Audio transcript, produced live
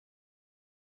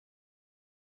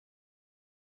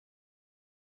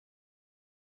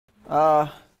Uh,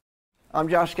 I'm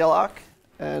Josh Gellock,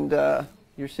 and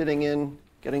you're sitting in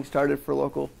Getting Started for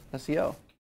Local SEO.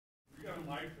 We got a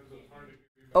mic because it's hard to get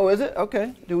feedback. Oh, is it?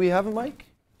 Okay. Do we have a mic?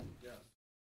 Yes.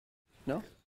 No?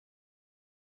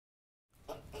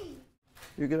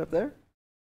 You're good up there?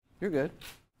 You're good.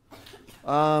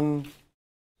 You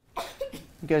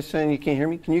guys saying you can't hear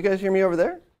me? Can you guys hear me over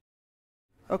there?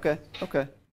 Okay, okay.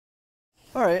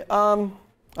 All right, I'll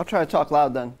try to talk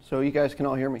loud then, so you guys can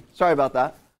all hear me. Sorry about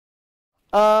that.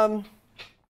 I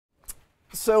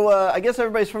guess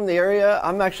everybody's from the area.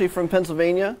 I'm actually from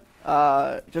Pennsylvania.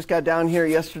 Just got down here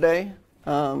yesterday.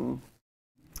 Brought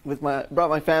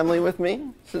my family with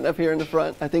me, sitting up here in the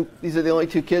front. I think these are the only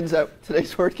two kids at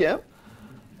today's WordCamp.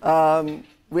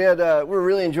 We were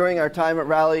really enjoying our time at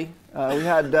Rally. We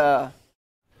had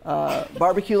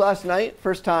barbecue last night,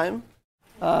 first time.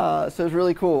 So it was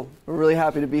really cool. We're really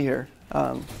happy to be here.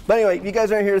 But anyway, you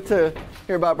guys aren't here to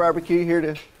hear about barbecue. You're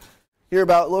here to hear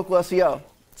about local SEO.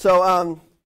 So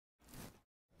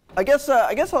I guess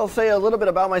I'll say a little bit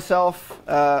about myself.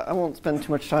 I won't spend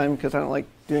too much time because I don't like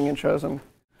doing intros.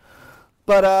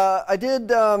 But I've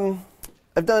done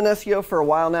SEO for a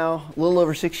while now, a little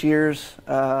over 6 years.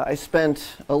 I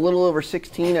spent a little over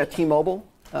 16 at T-Mobile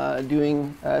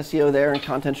doing SEO there and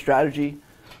content strategy.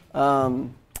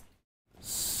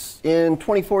 In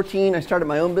 2014, I started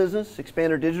my own business,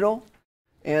 Expander Digital,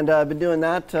 and I've been doing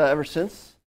that ever since.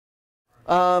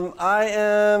 I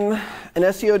am an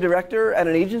SEO director at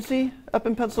an agency up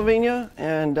in Pennsylvania,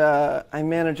 and I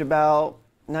manage about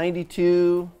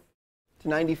 92 to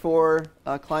 94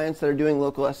 clients that are doing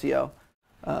local SEO.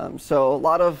 So a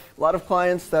lot of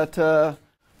clients that are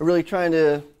really trying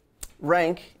to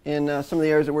rank in some of the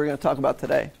areas that we're going to talk about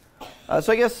today.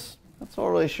 So I guess that's all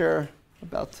I'll really share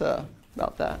about that.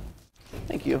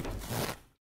 Thank you.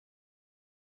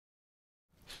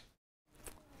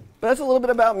 But that's a little bit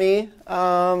about me.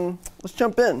 Let's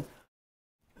jump in.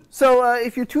 So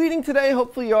if you're tweeting today,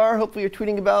 hopefully you are. Hopefully you're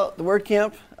tweeting about the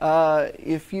WordCamp.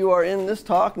 If you are in this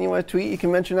talk and you want to tweet, you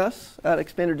can mention us at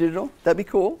Expander Digital. That'd be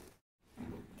cool.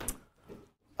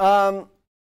 I'll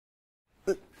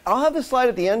have this slide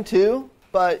at the end too,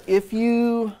 but if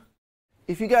you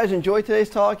guys enjoy today's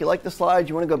talk, you like the slides,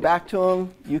 you want to go back to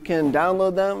them, you can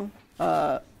download them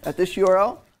at this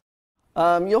URL.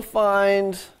 You'll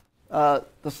find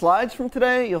the slides from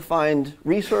today. You'll find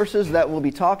resources that we'll be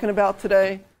talking about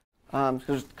today.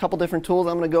 There's a couple different tools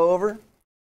I'm going to go over.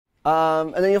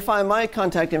 And then you'll find my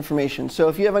contact information. So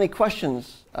if you have any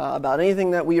questions about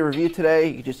anything that we review today,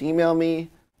 you can just email me,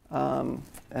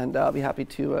 and I'll be happy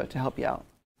to help you out.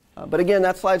 But again,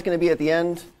 that slide's going to be at the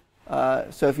end.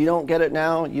 So if you don't get it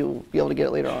now, you'll be able to get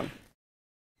it later on.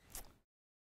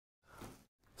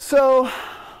 So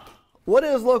what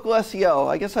is local SEO?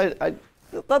 I guess I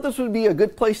thought this would be a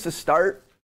good place to start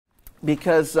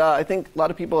because I think a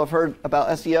lot of people have heard about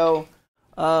SEO.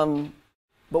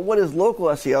 But what is local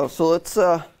SEO? So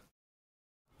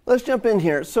let's jump in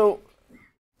here. So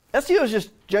SEO is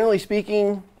just, generally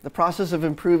speaking, the process of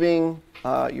improving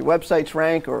your website's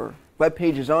rank or web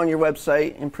pages on your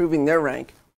website, improving their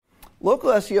rank.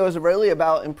 Local SEO is really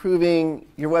about improving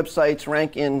your website's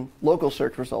rank in local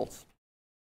search results.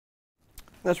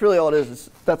 That's really all it is. It's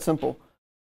that simple.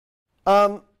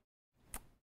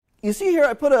 You see here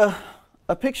I put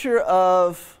a picture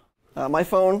of my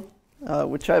phone,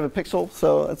 which I have a Pixel,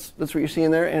 so that's what you're seeing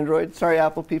there, Android. Sorry,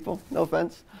 Apple people, no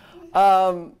offense.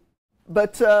 And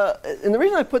the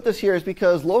reason I put this here is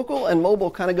because local and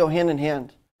mobile kind of go hand in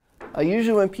hand.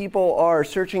 Usually when people are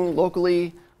searching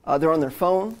locally, they're on their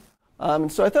phone.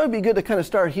 So I thought it would be good to kind of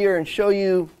start here and show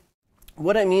you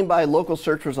what I mean by local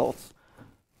search results.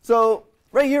 So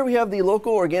right here we have the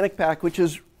local organic pack, which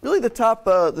is really the top,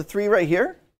 the three right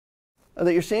here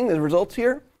that you're seeing, the results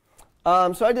here.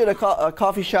 So I did a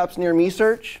coffee shops near me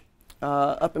search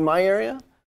up in my area.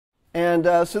 And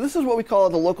so this is what we call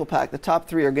the local pack, the top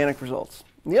three organic results.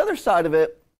 And the other side of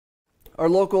it are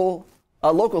local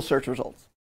search results.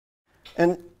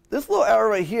 And this little arrow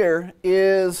right here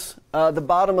is the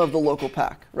bottom of the local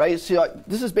pack, right? So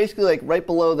this is basically like right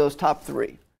below those top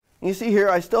three. And you see here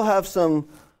I still have some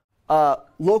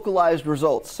localized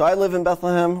results. So I live in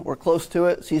Bethlehem, we're close to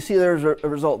it. So you see there's a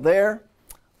result there.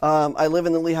 I live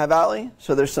in the Lehigh Valley,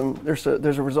 so there's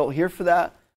a result here for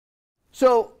that.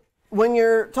 So when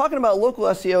you're talking about local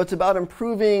SEO, it's about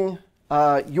improving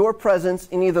your presence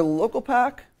in either the local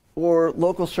pack or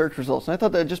local search results. And I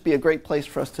thought that would just be a great place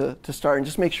for us to start and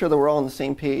just make sure that we're all on the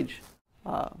same page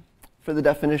for the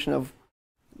definition of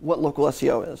what local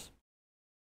SEO is.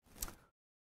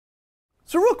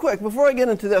 So real quick, before I get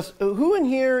into this, who in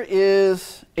here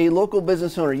is a local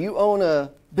business owner? You own a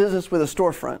business with a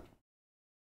storefront.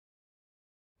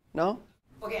 No?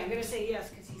 Okay, I'm going to say yes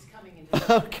because he's coming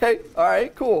into Okay, all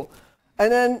right, cool.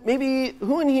 And then maybe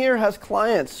who in here has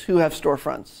clients who have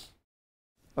storefronts?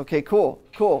 Okay, cool,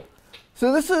 cool.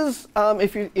 So this is,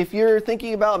 if you're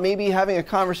thinking about maybe having a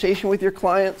conversation with your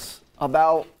clients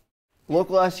about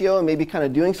local SEO and maybe kind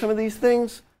of doing some of these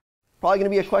things, probably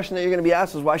going to be a question that you're going to be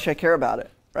asked is, why should I care about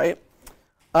it, right?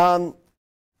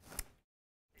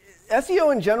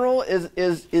 SEO in general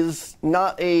is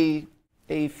not a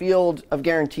field of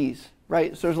guarantees,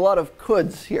 right? So there's a lot of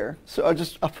coulds here. So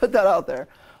I'll put that out there.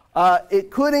 It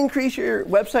could increase your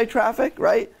website traffic,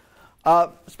 right?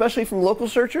 Especially from local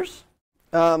searchers.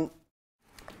 And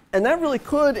that really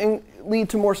could lead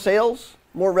to more sales,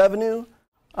 more revenue,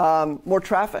 more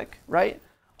traffic, right?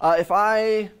 If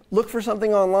I look for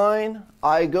something online,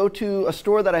 I go to a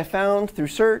store that I found through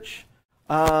search,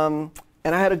 and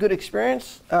I had a good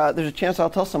experience, there's a chance I'll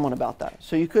tell someone about that.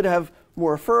 So you could have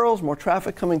more referrals, more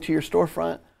traffic coming to your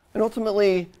storefront, and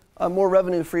ultimately more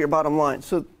revenue for your bottom line.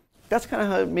 So that's kind of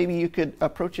how maybe you could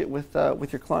approach it with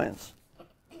your clients,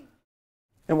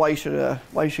 and why you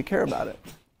should care about it.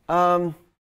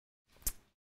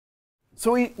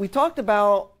 So we talked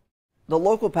about the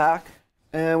local pack,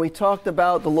 and we talked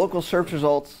about the local search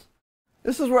results.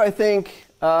 This is where I think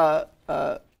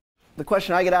the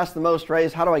question I get asked the most, right,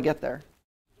 is how do I get there?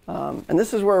 And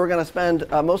this is where we're going to spend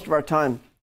most of our time.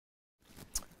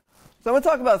 So I'm going to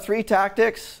talk about 3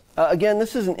 tactics. Again,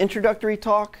 this is an introductory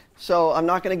talk, so I'm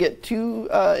not going to get too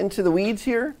into the weeds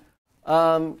here.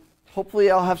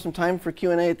 Hopefully, I'll have some time for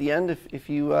Q&A at the end if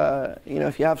you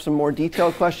have some more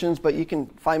detailed questions. But you can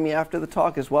find me after the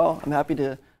talk as well. I'm happy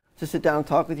to sit down and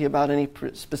talk with you about any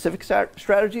specific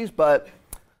strategies. But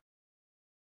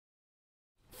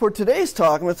for today's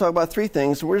talk, I'm going to talk about 3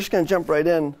 things. We're just going to jump right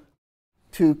in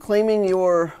to claiming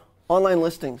your online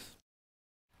listings.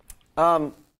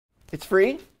 It's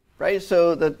free, right?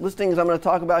 So the listings I'm going to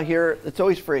talk about here, it's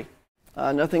always free.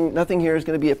 Nothing here is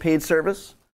going to be a paid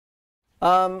service.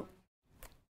 I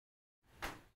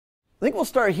think we'll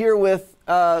start here with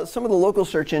some of the local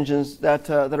search engines that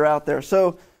are out there.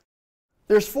 So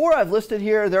there's 4 I've listed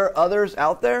here. There are others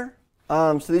out there.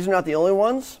 So these are not the only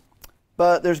ones.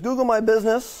 But there's Google My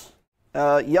Business,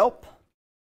 Yelp,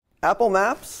 Apple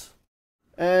Maps,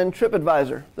 and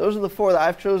TripAdvisor. Those are the 4 that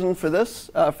I've chosen for this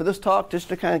talk, just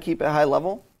to kind of keep it high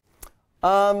level.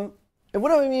 And what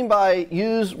do I mean by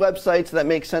use websites that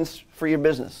make sense for your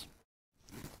business?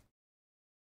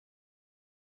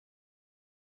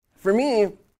 For me,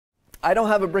 I don't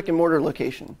have a brick and mortar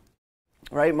location,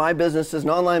 right? My business is an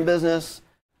online business.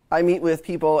 I meet with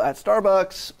people at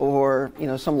Starbucks or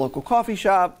some local coffee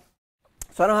shop,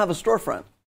 so I don't have a storefront.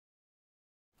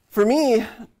 For me,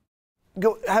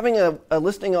 having a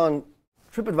listing on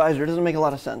TripAdvisor doesn't make a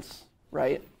lot of sense,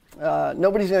 right?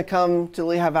 Nobody's going to come to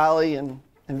Lehigh Valley and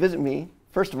visit me,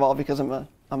 first of all, because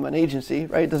I'm an agency,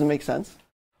 right? It doesn't make sense.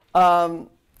 But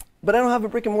I don't have a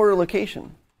brick and mortar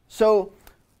location. So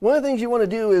one of the things you want to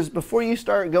do is, before you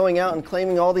start going out and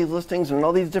claiming all these listings and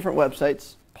all these different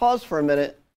websites, pause for a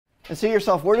minute and say to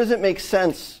yourself, where does it make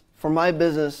sense for my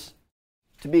business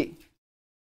to be?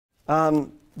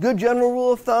 Good general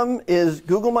rule of thumb is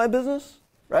Google My Business,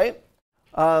 right?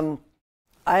 I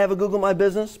have a Google My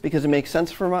Business because it makes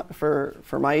sense for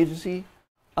my agency.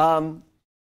 But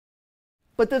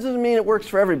that doesn't mean it works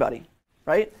for everybody,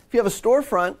 right? If you have a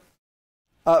storefront,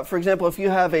 for example, if you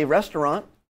have a restaurant,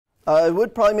 it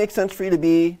would probably make sense for you to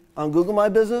be on Google My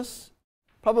Business,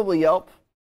 probably Yelp,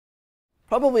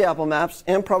 probably Apple Maps,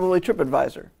 and probably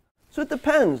TripAdvisor. So it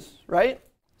depends, right?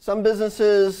 Some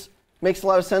businesses makes a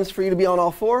lot of sense for you to be on all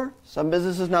 4. Some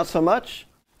businesses not so much.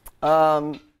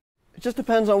 It just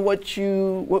depends on what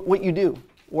you do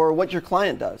or what your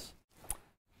client does.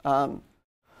 So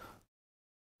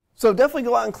definitely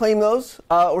go out and claim those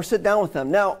or sit down with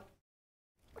them. Now,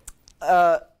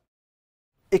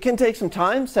 it can take some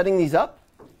time setting these up.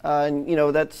 And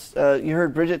that's you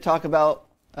heard Bridget talk about,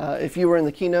 if you were in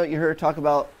the keynote, you heard her talk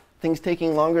about things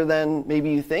taking longer than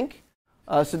maybe you think.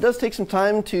 So it does take some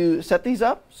time to set these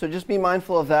up. So just be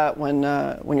mindful of that when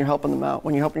you're helping them out,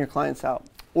 when you're helping your clients out,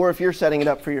 or if you're setting it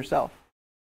up for yourself.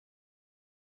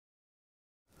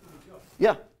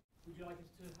 Yeah. Would you like us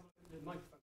to have the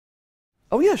microphone?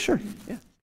 Oh yeah, sure. Yeah.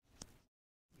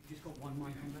 You just got one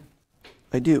mic on there?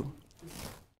 I do.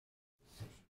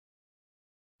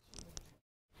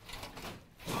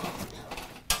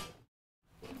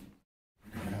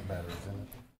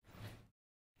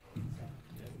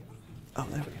 Oh,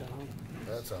 there we go.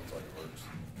 That sounds like it works.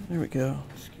 There we go.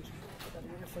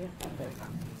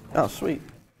 Oh, sweet.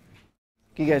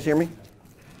 Can you guys hear me?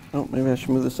 Oh, maybe I should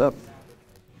move this up.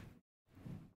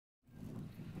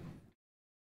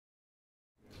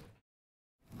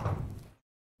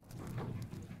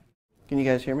 Can you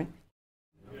guys hear me?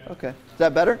 Okay. Is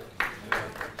that better?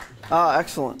 Ah,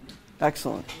 excellent.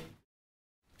 Excellent.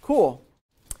 Cool.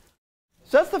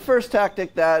 So that's the first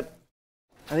tactic that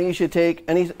I think you should take,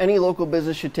 any local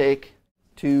business should take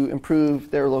to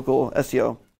improve their local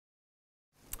SEO.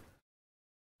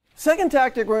 Second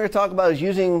tactic we're going to talk about is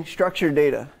using structured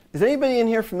data. Is anybody in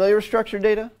here familiar with structured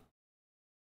data?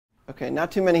 Okay, not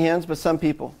too many hands, but some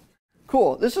people.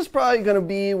 Cool. This is probably going to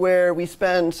be where we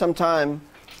spend some time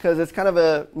because it's kind of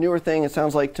a newer thing, it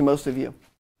sounds like, to most of you.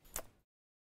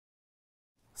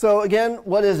 So again,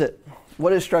 what is it?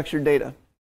 What is structured data?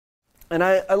 And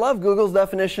I love Google's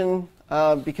definition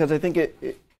because I think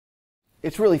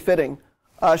it's really fitting.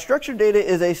 Structured data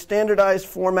is a standardized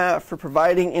format for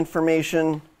providing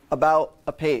information about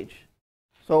a page.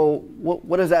 So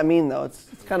what does that mean, though? It's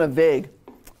kind of vague.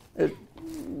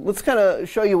 Let's kind of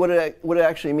show you what it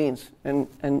actually means, and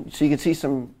so you can see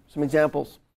some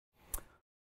examples.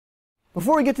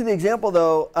 Before we get to the example,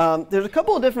 though, there's a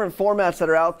couple of different formats that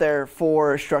are out there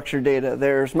for structured data.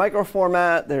 There's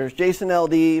microformat, there's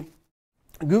JSON-LD.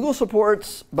 Google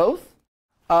supports both,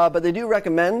 but they do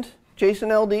recommend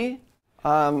JSON-LD.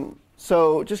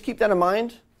 So just keep that in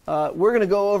mind. We're going to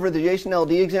go over the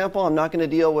JSON-LD example. I'm not going to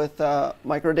deal with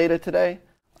microdata today.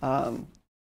 If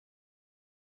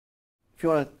you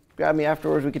want to grab me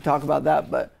afterwards, we could talk about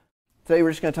that. But today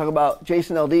we're just going to talk about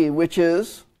JSON-LD, which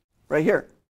is right here.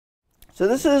 So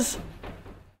this is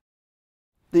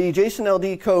the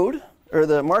JSON-LD code, or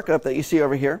the markup that you see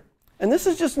over here. And this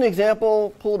is just an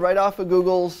example pulled right off of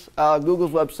Google's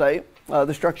website,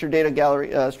 the structured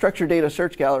data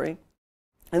search gallery.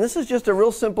 And this is just a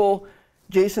real simple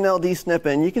JSON-LD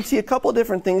snippet. And you can see a couple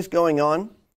different things going on.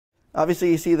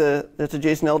 Obviously, you see that's a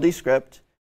JSON-LD script.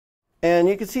 And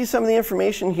you can see some of the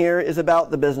information here is about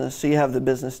the business. So you have the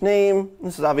business name.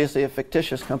 This is obviously a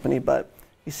fictitious company, but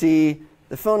you see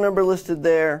the phone number listed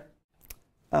there,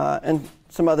 and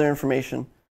some other information.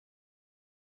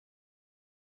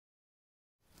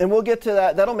 And we'll get to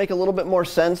that. That'll make a little bit more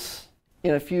sense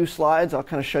in a few slides. I'll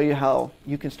kind of show you how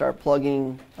you can start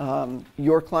plugging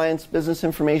your client's business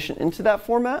information into that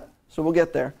format. So we'll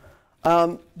get there.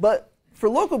 But for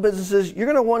local businesses, you're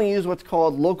going to want to use what's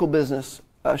called local business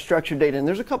structured data. And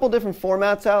there's a couple different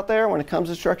formats out there when it comes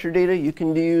to structured data. You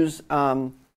can use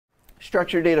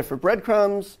structured data for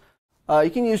breadcrumbs. You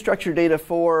can use structured data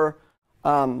for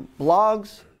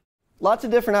blogs, lots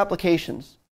of different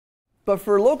applications. But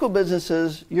for local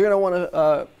businesses, you're going to want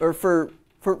to, or for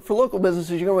local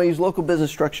businesses, you're going to want to use local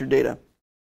business structured data.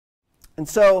 And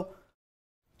so,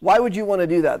 why would you want to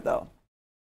do that, though?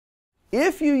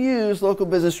 If you use local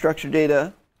business structured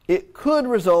data, it could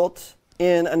result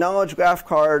in a knowledge graph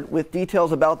card with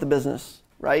details about the business,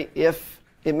 right? If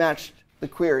it matched the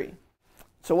query.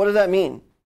 So what does that mean?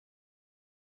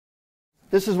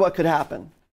 This is what could happen,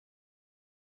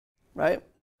 right?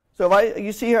 So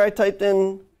you see here I typed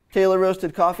in Taylor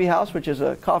Roasted Coffee House, which is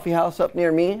a coffee house up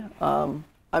near me. I'm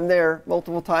there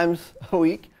multiple times a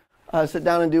week. Sit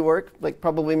down and do work, like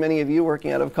probably many of you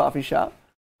working out of a coffee shop.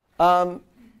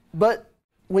 But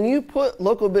when you put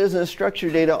local business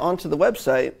structured data onto the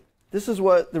website, this is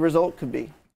what the result could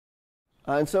be.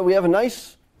 And so we have a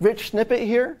nice rich snippet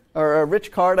here, or a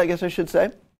rich card, I guess I should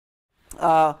say,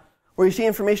 where you see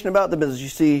information about the business. You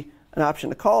see an option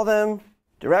to call them,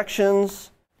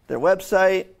 directions, their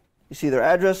website. You see their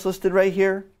address listed right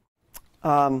here.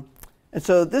 And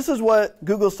so this is what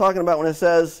Google's talking about when it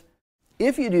says,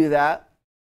 if you do that,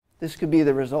 this could be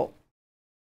the result.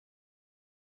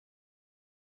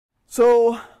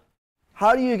 So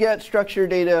how do you get structured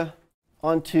data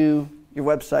onto your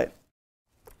website?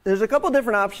 There's a couple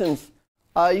different options.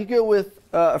 You go with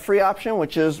a free option,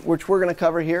 which we're going to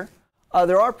cover here.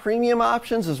 There are premium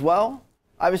options as well.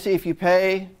 Obviously, if you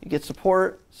pay, you get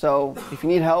support. So if you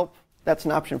need help, that's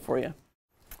an option for you.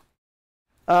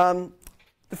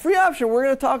 The free option we're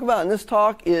going to talk about in this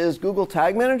talk is Google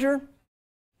Tag Manager.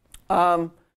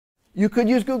 You could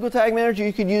use Google Tag Manager.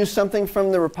 You could use something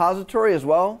from the repository as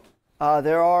well.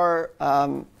 There are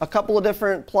a couple of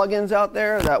different plugins out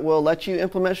there that will let you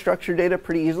implement structured data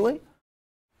pretty easily.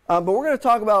 But we're going to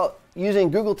talk about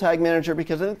using Google Tag Manager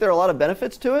because I think there are a lot of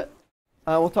benefits to it.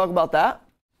 We'll talk about that.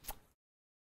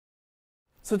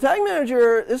 So Tag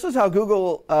Manager, this is how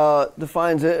Google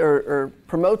defines it or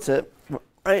promotes it.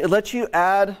 Right? It lets you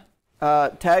add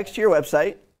tags to your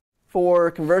website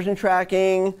for conversion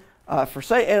tracking, for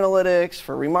site analytics,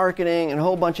 for remarketing, and a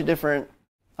whole bunch of different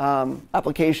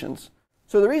applications.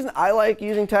 So the reason I like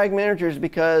using Tag Manager is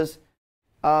because,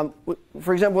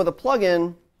 for example, with a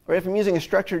plugin, or if I'm using a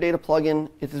structured data plugin,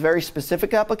 it's a very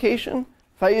specific application.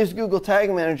 If I use Google Tag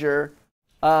Manager,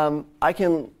 I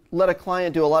can let a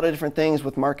client do a lot of different things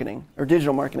with marketing, or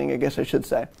digital marketing, I guess I should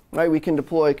say. Right? We can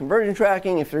deploy conversion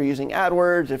tracking if they're using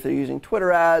AdWords, if they're using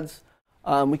Twitter ads.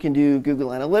 We can do Google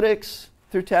Analytics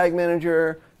through Tag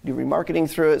Manager, do remarketing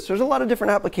through it. So there's a lot of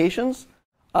different applications,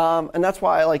 and that's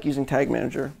why I like using Tag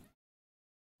Manager.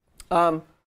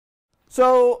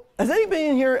 So has anybody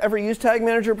in here ever used Tag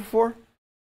Manager before?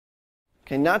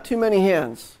 Okay, not too many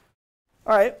hands.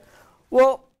 All right.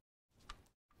 Well,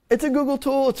 it's a Google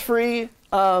tool. It's free.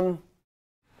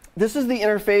 This is the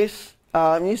interface.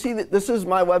 You see that this is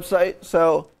my website.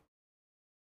 So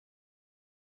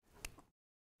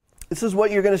this is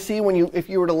what you're going to see if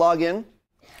you were to log in.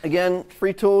 Again,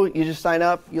 free tool. You just sign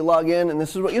up, you log in, and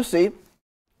this is what you'll see.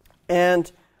 And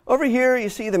over here, you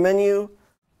see the menu.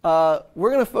 We're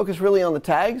going to focus really on the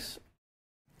tags.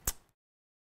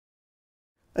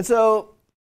 And so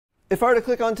if I were to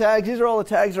click on tags, these are all the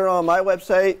tags that are on my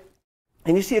website.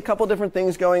 And you see a couple different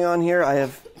things going on here. I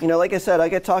have, like I said,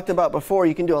 like I talked about before,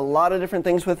 you can do a lot of different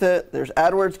things with it. There's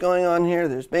AdWords going on here.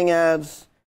 There's Bing ads.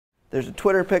 There's a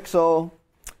Twitter pixel.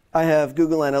 I have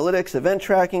Google Analytics event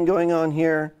tracking going on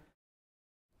here.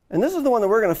 And this is the one that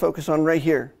we're going to focus on right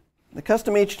here, the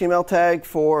custom HTML tag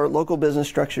for local business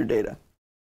structured data.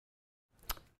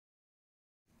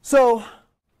 So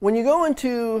when you go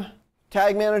into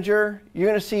Tag Manager, you're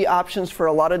going to see options for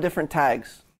a lot of different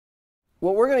tags.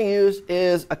 What we're going to use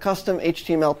is a custom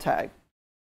HTML tag.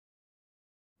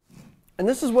 And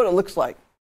this is what it looks like.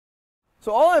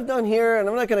 So all I've done here, and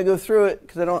I'm not going to go through it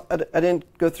because I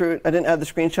didn't go through it. I didn't add the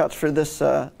screenshots for this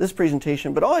this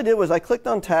presentation. But all I did was I clicked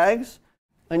on tags,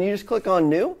 and you just click on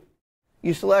New.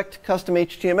 You select Custom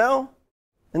HTML,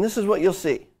 and this is what you'll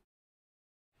see.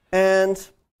 And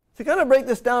to kind of break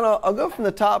this down, I'll go from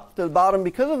the top to the bottom.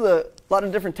 Because of a lot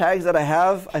of different tags that I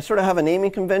have, I sort of have a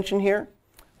naming convention here.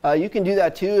 You can do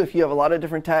that too if you have a lot of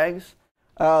different tags.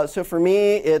 So for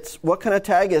me, it's what kind of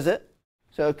tag is it?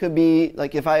 So it could be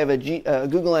like if I have a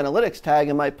Google Analytics tag,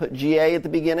 I might put GA at the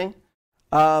beginning.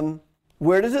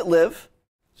 Where does it live?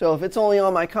 So if it's only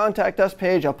on my Contact Us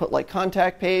page, I'll put like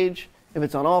Contact Page. If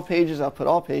it's on all pages, I'll put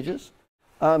all pages.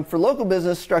 For local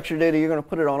business structured data, you're going to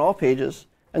put it on all pages.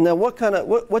 And then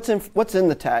what's in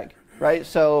the tag, right?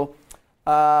 So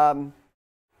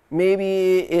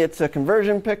maybe it's a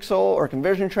conversion pixel or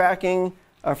conversion tracking.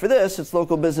 For this, it's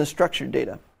local business structured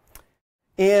data.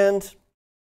 And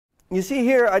you see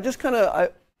here, I kind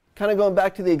of going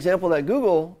back to the example that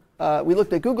Google, we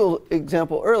looked at Google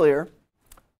example earlier.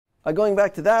 Going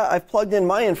back to that, I've plugged in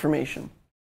my information.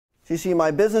 So you see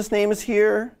my business name is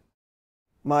here,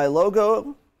 my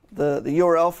logo, the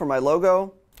URL for my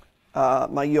logo,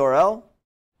 my URL,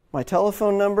 my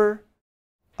telephone number,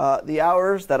 the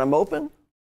hours that I'm open.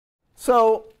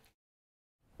 So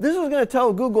this is going to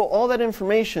tell Google all that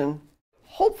information.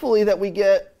 Hopefully that we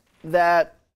get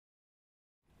that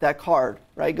card,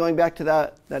 right? Going back to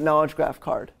that knowledge graph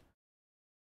card.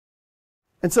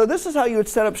 And so this is how you would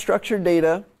set up structured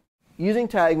data using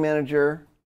Tag Manager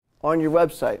on your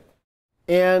website.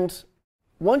 And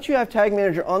once you have Tag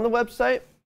Manager on the website,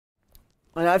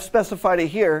 and I've specified it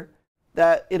here,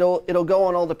 that it'll go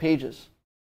on all the pages.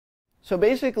 So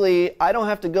basically, I don't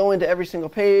have to go into every single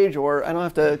page, or I don't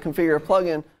have to configure a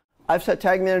plugin. I've set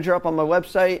Tag Manager up on my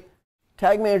website.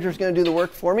 Tag Manager is going to do the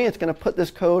work for me. It's going to put this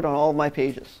code on all of my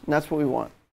pages, and that's what we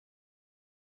want.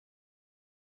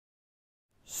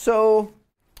 So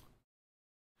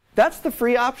that's the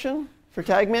free option for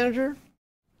Tag Manager.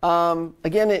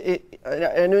 Again,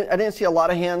 I didn't see a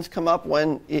lot of hands come up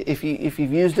if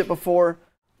you've used it before.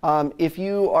 If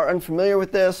you are unfamiliar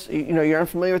with this, you're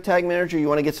unfamiliar with Tag Manager, you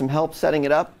want to get some help setting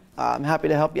it up, I'm happy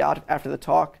to help you out after the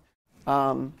talk.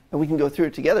 And we can go through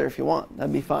it together if you want.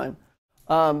 That'd be fine.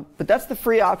 But that's the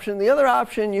free option. The other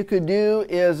option you could do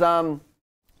is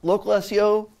local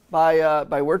SEO by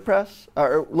WordPress,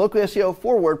 or local SEO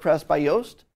for WordPress by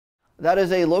Yoast. That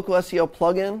is a local SEO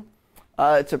plugin.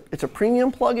 It's a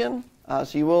premium plugin,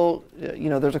 so you will,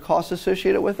 there's a cost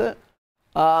associated with it.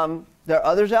 There are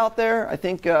others out there. I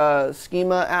think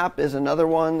Schema app is another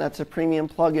one that's a premium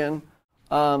plugin.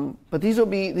 But these will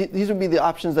be the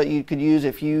options that you could use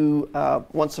if you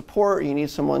want support or you need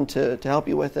someone to help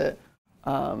you with it.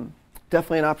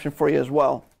 Definitely an option for you as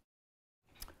well.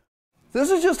 So this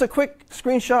is just a quick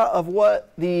screenshot of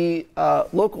what the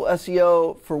local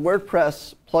SEO for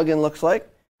WordPress plugin looks like.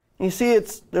 And you see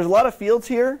there's a lot of fields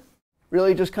here,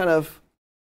 really just kind of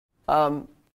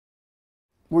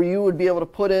where you would be able to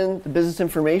put in the business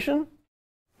information,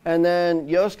 and then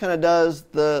Yoast kind of does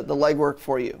the legwork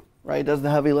for you, right? Does the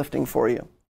heavy lifting for you.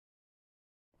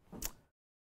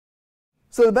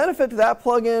 So the benefit to that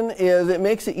plugin is it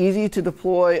makes it easy to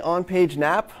deploy on-page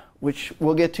NAP which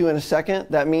we'll get to in a second.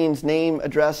 That means name,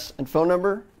 address, and phone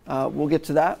number. We'll get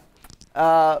to that.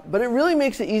 But it really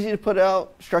makes it easy to put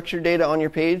out structured data on your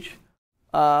page,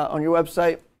 on your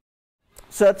website.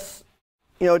 So that's,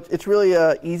 it's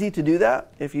really easy to do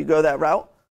that if you go that route.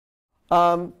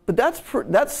 But that's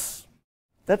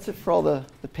it for all the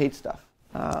paid stuff.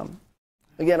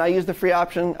 Again, I use the free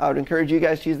option. I would encourage you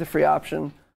guys to use the free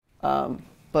option.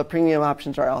 But premium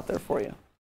options are out there for you.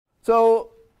 So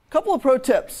a couple of pro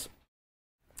tips.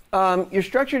 Your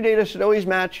structured data should always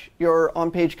match your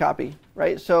on-page copy,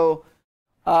 right? So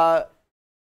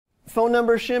phone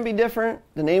numbers shouldn't be different.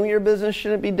 The name of your business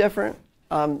shouldn't be different.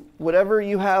 Whatever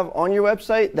you have on your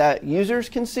website that users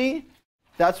can see,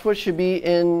 that's what should be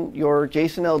in your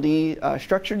JSON LD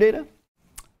structured data.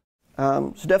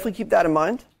 So definitely keep that in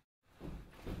mind.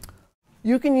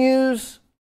 You can use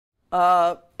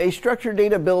a structured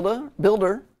data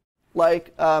builder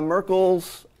like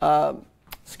Merkle's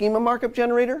schema markup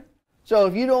generator. So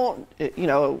if you don't,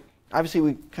 obviously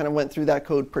we kind of went through that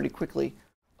code pretty quickly.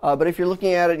 But if you're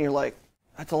looking at it and you're like,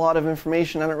 that's a lot of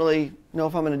information, I don't really know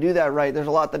if I'm going to do that right. There's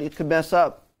a lot that you could mess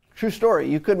up. True story,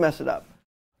 you could mess it up.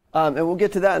 And we'll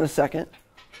get to that in a second.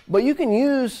 But you can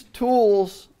use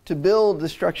tools to build the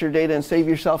structured data and save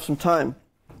yourself some time.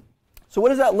 So what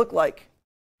does that look like?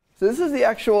 So this is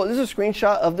a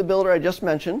screenshot of the builder I just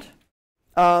mentioned.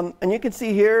 And you can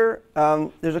see here,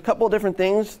 there's a couple of different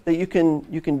things that you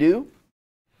can do.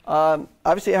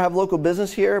 Obviously, I have local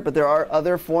business here, but there are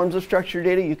other forms of structured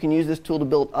data. You can use this tool to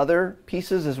build other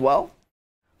pieces as well.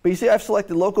 But you see I've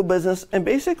selected local business, and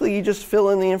basically you just fill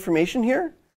in the information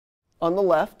here on the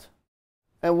left.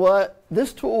 And what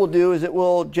this tool will do is it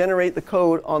will generate the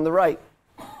code on the right.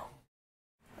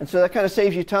 And so that kind of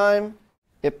saves you time.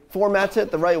 It formats it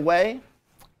the right way.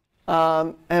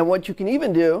 And what you can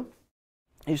even do,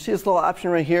 you see this little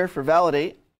option right here for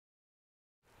validate,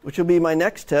 which will be my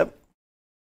next tip.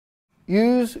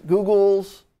 Use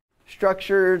Google's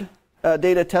structured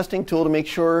data testing tool to make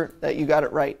sure that you got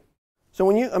it right. So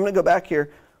I'm going to go back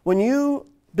here. When you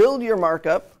build your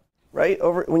markup, right,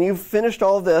 when you've finished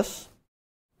all of this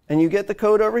and you get the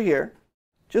code over here,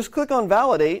 just click on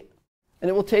validate and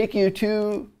it will take you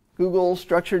to Google's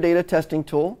structured data testing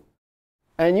tool.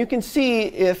 And you can see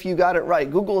if you got it right.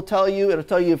 Google will tell you, it'll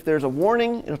tell you if there's a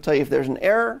warning, it'll tell you if there's an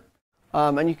error,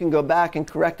 and you can go back and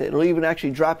correct it. It'll even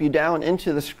actually drop you down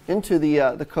into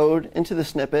the code, into the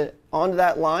snippet, onto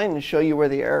that line and show you where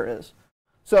the error is.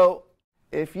 So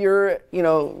if you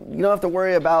don't have to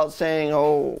worry about saying,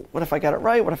 oh, what if I got it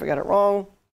right? What if I got it wrong?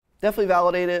 Definitely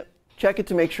validate it. Check it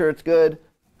to make sure it's good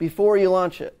before you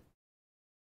launch it.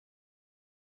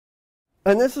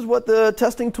 And this is what the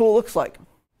testing tool looks like.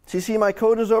 So you see my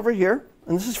code is over here,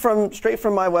 and this is straight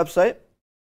from my website.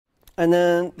 And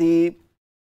then the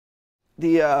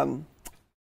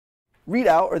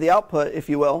readout, or the output, if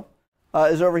you will,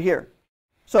 is over here.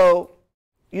 So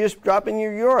you just drop in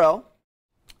your URL,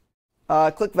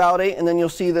 click validate, and then you'll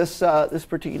see this this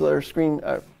particular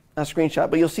screenshot.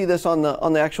 But you'll see this on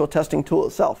the actual testing tool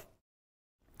itself.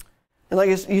 And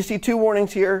you see two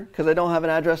warnings here because I don't have an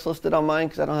address listed on mine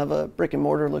because I don't have a brick and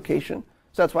mortar location.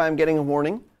 So that's why I'm getting a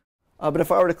warning. But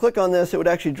if I were to click on this, it would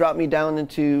actually drop me down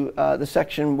into the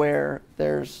section where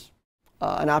there's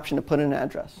an option to put in an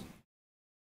address.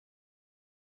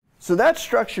 So that's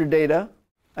structured data.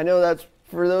 I know that's,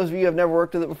 for those of you who have never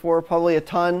worked with it before, probably a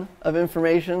ton of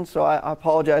information. So I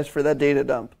apologize for that data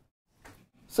dump.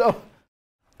 So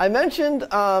I mentioned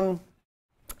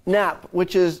NAP,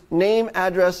 which is name,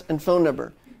 address, and phone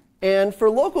number. And for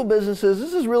local businesses,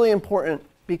 this is really important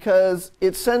because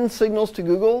it sends signals to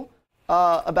Google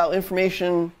about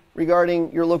information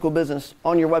regarding your local business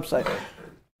on your website.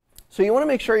 So you want to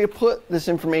make sure you put this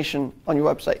information on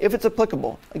your website, if it's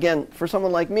applicable. Again, for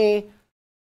someone like me,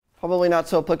 probably not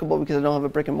so applicable because I don't have a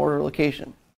brick and mortar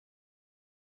location.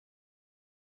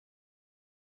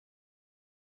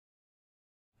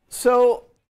 So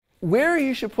where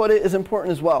you should put it is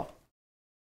important as well.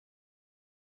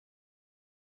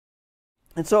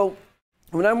 And so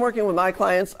when I'm working with my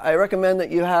clients, I recommend that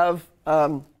you have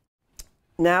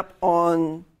NAP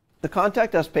on the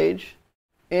contact us page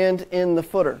and in the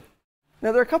footer.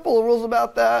 Now, there are a couple of rules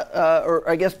about that, or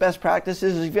I guess best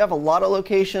practices. If you have a lot of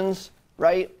locations,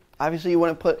 right, obviously you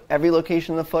wouldn't put every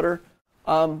location in the footer.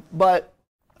 But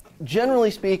generally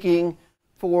speaking,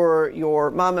 for your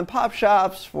mom and pop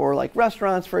shops, for like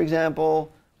restaurants, for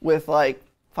example, with like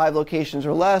 5 locations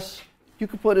or less, you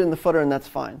could put it in the footer and that's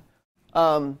fine.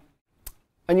 And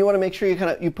you want to make sure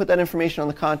you put that information on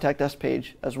the contact us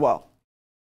page as well.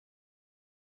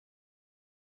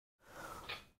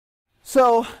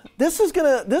 So this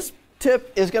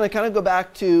tip is going to kind of go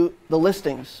back to the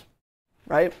listings.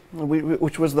 right?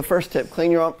 Which was the first tip,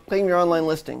 claim your online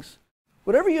listings.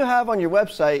 Whatever you have on your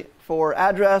website for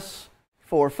address,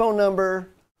 for phone number,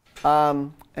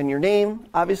 and your name,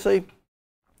 obviously,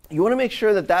 you want to make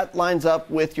sure that that lines up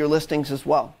with your listings as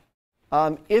well.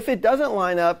 If it doesn't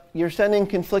line up, you're sending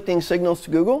conflicting signals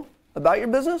to Google about your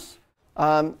business.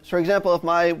 So for example, if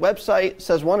my website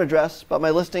says one address, but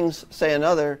my listings say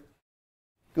another,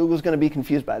 Google's going to be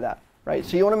confused by that, right?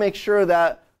 So you want to make sure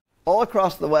that all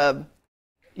across the web,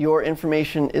 your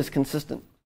information is consistent.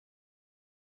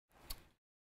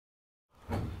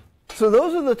 So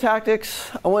those are the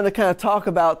tactics I want to kind of talk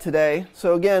about today.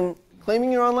 So again, claiming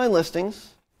your online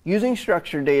listings, using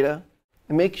structured data,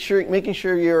 and making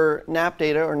sure your NAP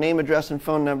data, or name, address, and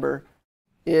phone number,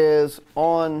 is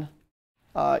on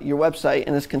your website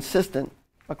and is consistent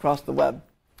across the web.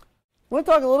 I want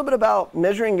to talk a little bit about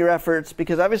measuring your efforts,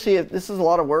 because obviously this is a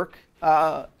lot of work.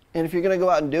 And if you're going to go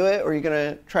out and do it, or you're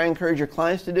going to try and encourage your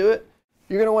clients to do it,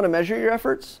 you're going to want to measure your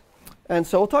efforts. And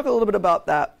so we'll talk a little bit about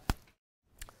that.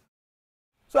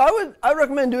 So I would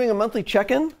recommend doing a monthly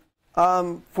check-in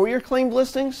for your claimed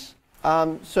listings.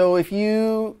 So if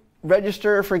you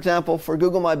register, for example, for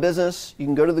Google My Business, you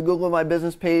can go to the Google My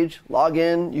Business page, log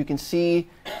in, you can see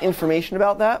information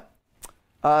about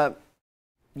that.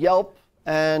 Yelp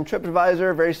and TripAdvisor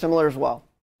are very similar as well.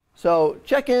 So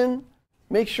check in,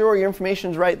 make sure your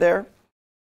information is right there.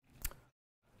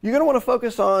 You're going to want to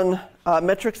focus on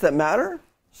metrics that matter.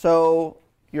 So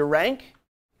your rank,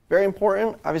 very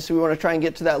important. Obviously, we want to try and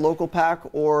get to that local pack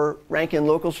or rank in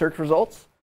local search results.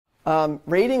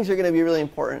 Ratings are going to be really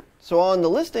important. So on the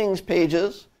listings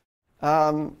pages,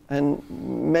 and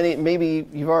maybe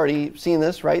you've already seen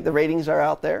this, right? The ratings are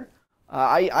out there.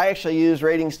 I actually use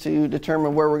ratings to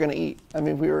determine where we're going to eat. I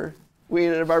mean, we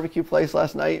ate at a barbecue place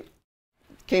last night.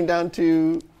 Came down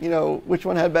to, which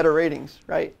one had better ratings,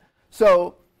 right?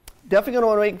 So definitely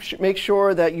going to want to make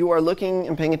sure that you are looking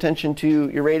and paying attention to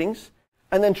your ratings.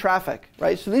 And then traffic,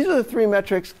 right? So these are the three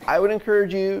metrics I would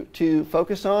encourage you to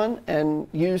focus on and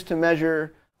use to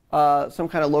measure some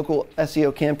kind of local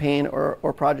SEO campaign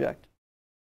or project.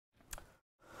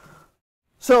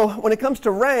 So when it comes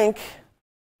to rank,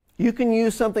 you can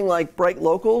use something like Bright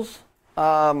Local's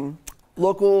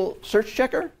local search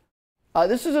checker.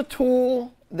 This is a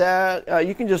tool that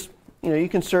you can just, you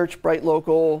can search Bright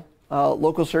Local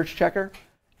local search checker,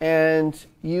 and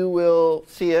you will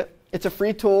see it. It's a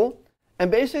free tool. And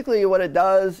basically what it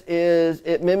does is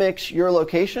it mimics your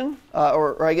location,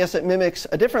 or I guess it mimics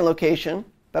a different location,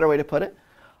 better way to put it,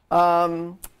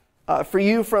 for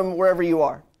you from wherever you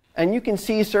are. And you can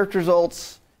see search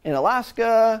results in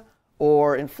Alaska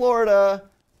or in Florida,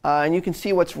 and you can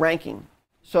see what's ranking.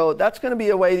 So that's going to be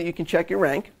a way that you can check your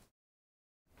rank.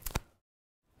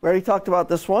 We already talked about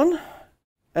this one.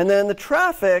 And then the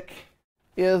traffic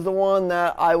is the one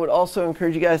that I would also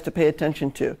encourage you guys to pay attention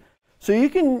to. So you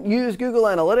can use Google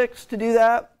Analytics to do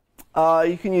that.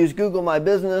 You can use Google My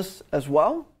Business as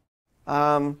well.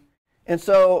 And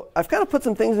so I've kind of put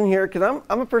some things in here because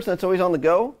I'm a person that's always on the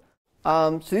go.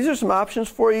 So these are some options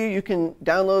for you. You can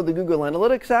download the Google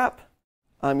Analytics app.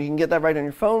 You can get that right on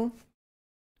your phone.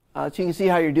 So you can see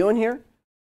how you're doing here.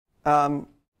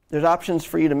 There's options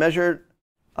for you to measure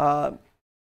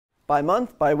by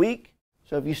month, by week.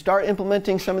 So if you start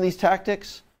implementing some of these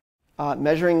tactics,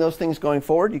 measuring those things going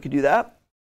forward, you could do that.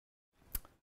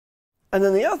 And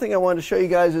then the other thing I wanted to show you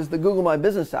guys is the Google My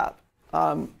Business app.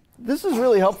 This is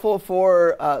really helpful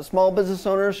for small business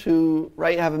owners who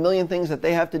have a million things that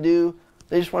they have to do.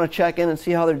 They just want to check in and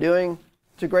see how they're doing.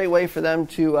 It's a great way for them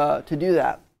to do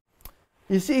that.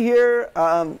 You see here,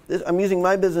 I'm using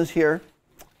My Business here,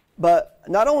 but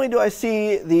not only do I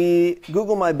see the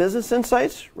Google My Business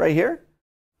insights right here,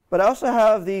 but I also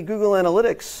have the Google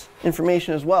Analytics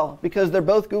information as well, because they're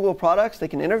both Google products. They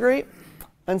can integrate.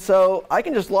 And so I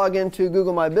can just log into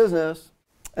Google My Business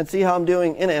and see how I'm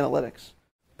doing in analytics.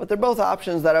 But they're both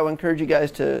options that I would encourage you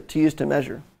guys to use to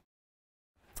measure.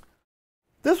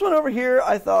 This one over here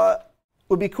I thought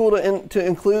would be cool to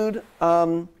include.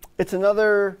 It's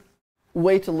another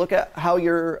way to look at how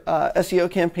your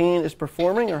SEO campaign is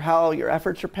performing or how your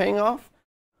efforts are paying off.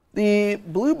 The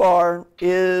blue bar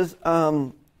is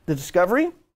the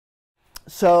discovery.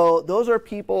 So those are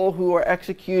people who are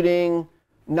executing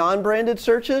non-branded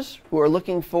searches, who are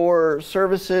looking for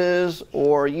services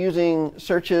or using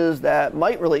searches that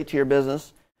might relate to your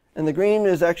business. And the green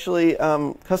is actually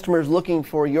customers looking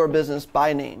for your business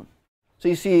by name. So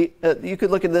you see, you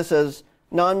could look at this as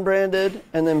non-branded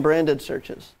and then branded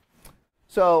searches.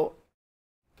 So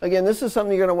again, this is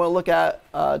something you're going to want to look at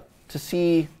to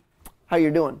see how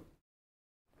you're doing.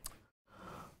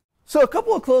 So a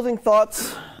couple of closing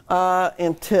thoughts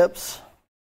and tips.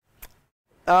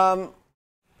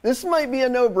 This might be a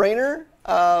no-brainer,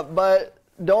 but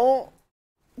don't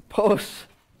post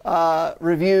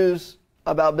reviews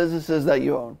about businesses that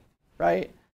you own, right?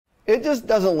 It just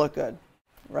doesn't look good,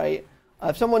 right?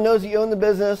 If someone knows that you own the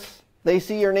business, they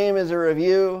see your name as a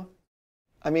review,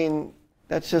 I mean,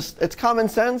 it's common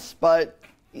sense, but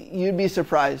you'd be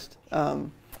surprised, at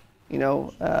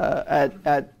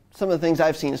some of the things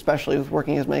I've seen, especially with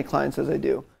working as many clients as I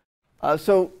do.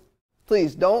 So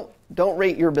please don't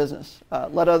rate your business.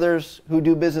 Let others who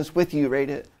do business with you rate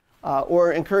it.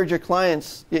 Or encourage your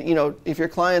clients, if your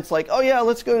client's like, oh yeah,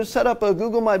 let's go set up a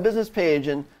Google My Business page,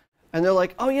 and they're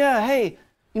like, oh yeah, hey,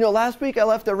 last week I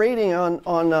left a rating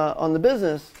on the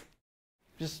business.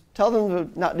 Just tell them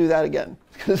to not do that again,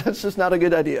 because that's just not a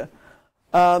good idea.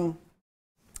 Don't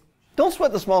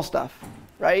sweat the small stuff,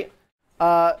 right?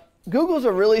 Google's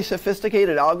a really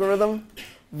sophisticated algorithm,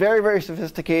 very, very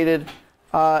sophisticated.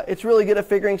 It's really good at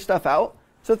figuring stuff out.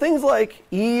 So things like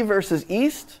E versus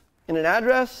East in an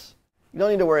address, you don't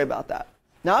need to worry about that.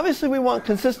 Now, obviously, we want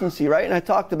consistency, right? And I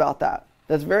talked about that.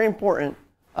 That's very important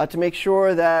to make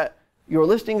sure that your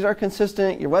listings are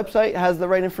consistent, your website has the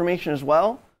right information as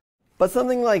well. But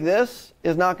something like this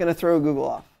is not going to throw Google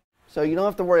off. So you don't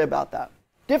have to worry about that.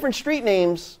 Different street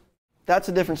names, that's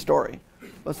a different story.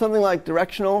 But something like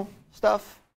directional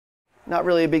stuff, not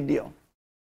really a big deal.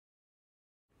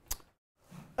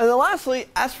 And then lastly,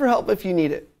 ask for help if you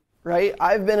need it, right?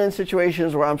 I've been in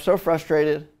situations where I'm so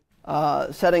frustrated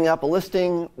setting up a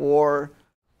listing or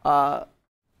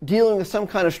dealing with some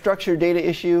kind of structured data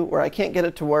issue where I can't get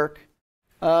it to work.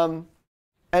 And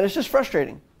it's just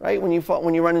frustrating, right? When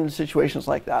you run into situations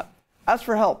like that. Ask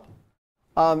for help.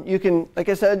 You can, like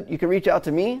I said, you can reach out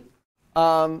to me.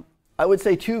 I would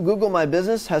say too, Google My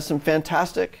Business has some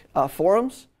fantastic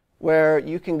forums where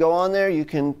you can go on there, you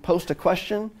can post a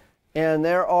question, and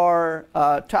there are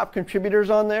top contributors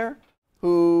on there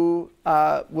who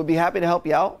would be happy to help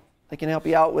you out. They can help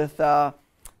you out with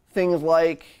things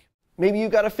like maybe you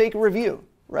got a fake review,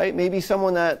 right? Maybe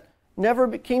someone that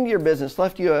never came to your business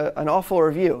left you an awful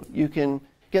review. You can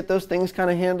get those things kind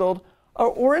of handled,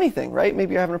 or anything, right?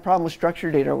 Maybe you're having a problem with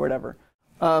structured data or whatever.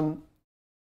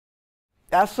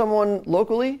 Ask someone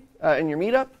locally in your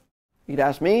meetup. You could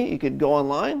ask me. You could go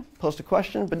online, post a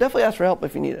question, but definitely ask for help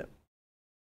if you need it.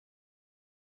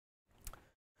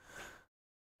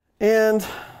 And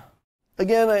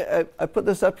again, I put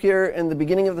this up here in the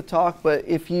beginning of the talk, but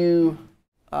if you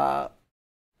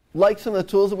like some of the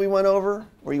tools that we went over,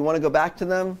 or you want to go back to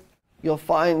them, you'll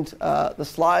find the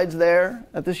slides there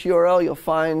at this URL. You'll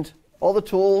find all the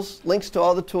tools, links to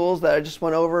all the tools that I just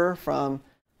went over, from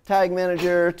Tag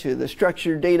Manager to the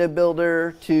Structured Data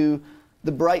Builder to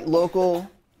the Bright Local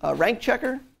Rank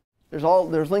Checker. There's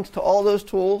links to all those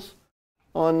tools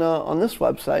on this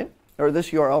website, or this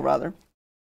URL rather.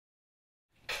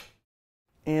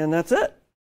 And that's it.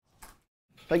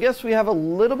 I guess we have a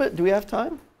little bit. Do we have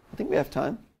time? I think we have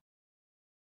time.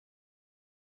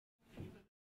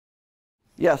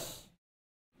 Yes.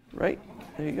 Right.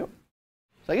 There you go.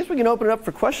 So I guess we can open it up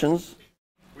for questions.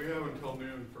 We have until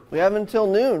noon for questions. We have until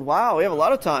noon. Wow, we have a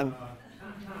lot of time.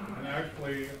 And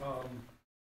actually,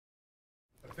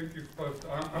 I think you're supposed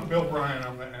to, I'm Bill Bryan.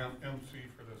 I'm the MC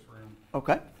for this room.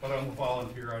 Okay. But I'm a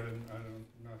volunteer. I'm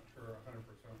not sure 100%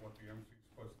 what the MC is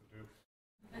supposed to do.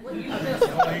 Well,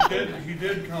 he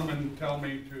did come and tell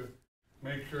me to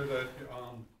make sure that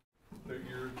that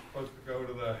you're supposed to go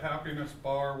to the Happiness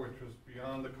Bar, which is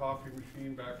beyond the coffee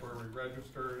machine, back where we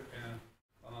registered, and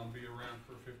be around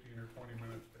for 15 or 20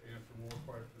 minutes to answer more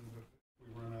questions if we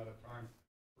run out of time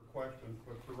for questions.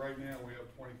 But for right now, we have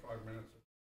 25 minutes.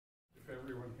 If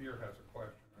everyone here has a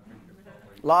question, I think it's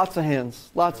probably... Lots of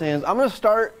hands. Lots of hands. I'm going to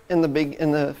start in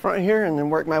the front here and then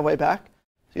work my way back.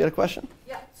 So you got a question?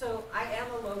 Yeah, so I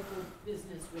am a local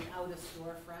business without a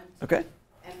storefront. Okay.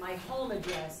 And my home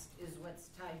address is what's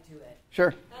tied to it.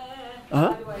 Sure.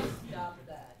 How do I stop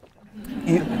that?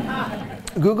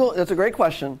 Google, that's a great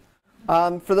question.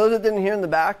 For those that didn't hear in the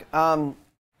back, the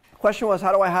question was,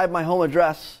 how do I hide my home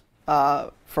address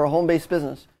for a home-based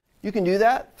business? You can do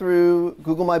that through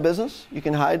Google My Business. You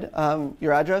can hide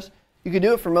your address. You can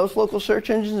do it for most local search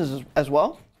engines as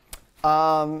well.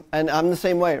 And I'm the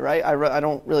same way, right? I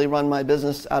don't really run my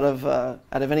business out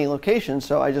of any location,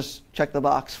 so I just check the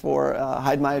box for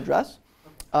hide my address.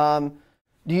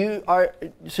 You are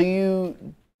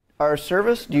a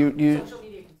service? Do you? Social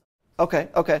media.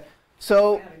 Okay.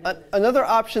 So another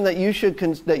option that you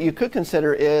could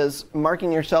consider is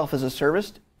marking yourself as a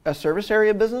service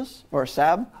area business, or a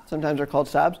SAB. Sometimes they're called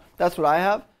SABs. That's what I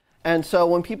have. And so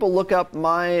when people look up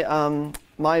my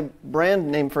my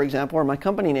brand name, for example, or my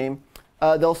company name,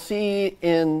 they'll see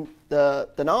in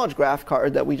the knowledge graph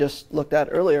card that we just looked at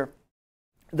earlier,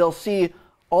 they'll see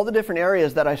all the different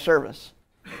areas that I service,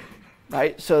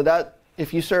 right? So that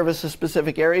if you service a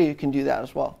specific area, you can do that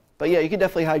as well. But yeah, you can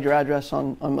definitely hide your address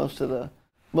on most of the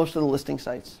listing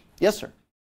sites. Yes, sir.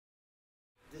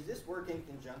 Does this work in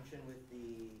conjunction with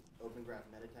the Open Graph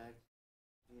meta tags?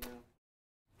 Do you know?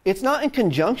 It's not in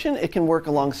conjunction. It can work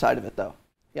alongside of it, though.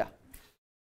 Yeah.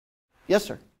 Yes,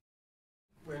 sir.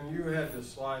 When you had the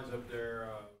slides up there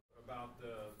about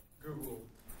the Google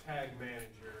Tag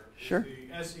Manager, Sure.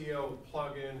 is the SEO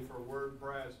plugin for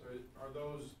WordPress,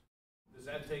 does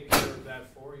that take care of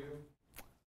that for you?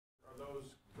 Are those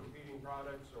competing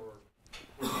products, or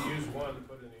would you use one to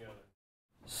put in the other?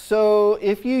 So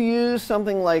if you use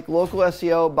something like local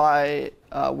SEO by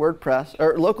WordPress,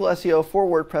 or local SEO for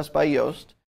WordPress by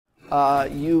Yoast,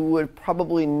 you would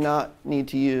probably not need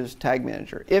to use Tag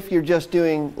Manager if you're just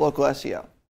doing local SEO.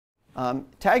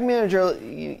 Tag Manager,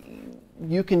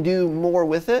 you can do more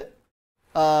with it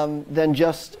than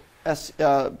just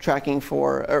tracking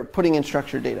or putting in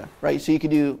structured data, right? So you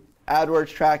could do AdWords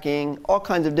tracking, all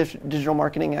kinds of digital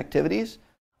marketing activities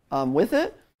with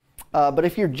it. But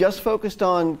if you're just focused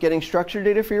on getting structured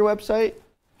data for your website,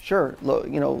 sure,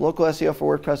 local SEO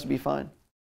for WordPress would be fine.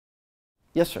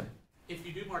 Yes, sir. If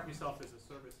you do mark yourself as a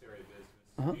service area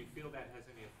business, do you feel that has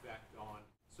any effect on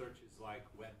searches like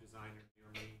web designer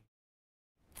near me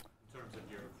in terms of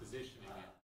your positioning it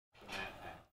in that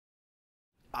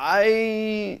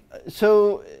tag?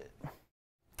 So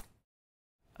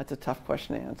that's a tough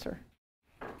question to answer.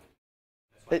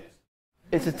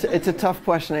 It's a tough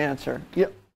question to answer. Yeah,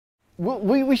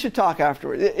 we should talk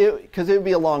afterwards because it would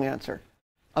be a long answer.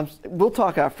 We'll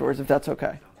talk afterwards if that's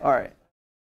okay. All right.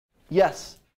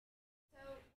 Yes. So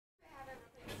you have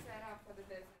everything set up for the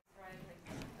business, right?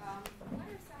 What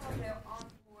are some of the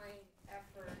ongoing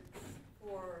efforts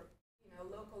for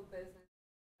local business,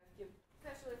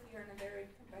 especially if you're in a very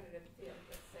competitive field?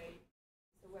 Let's say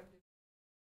the web,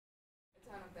 a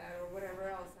ton of that, or whatever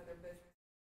else other business.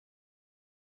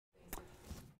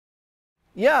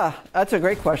 Yeah, that's a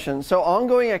great question. So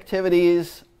ongoing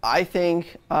activities, I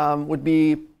think, would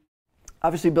be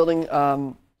obviously building,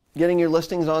 getting your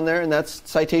listings on there, and that's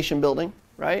citation building,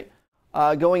 right?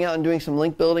 Going out and doing some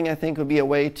link building, I think, would be a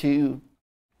way to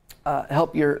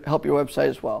help your website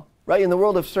as well, right? In the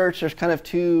world of search, there's kind of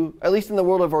two, at least in the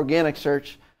world of organic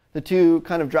search, the two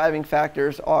kind of driving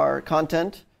factors are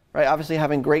content, right? Obviously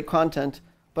having great content,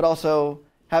 but also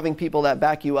having people that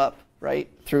back you up, right,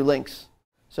 through links.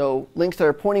 So links that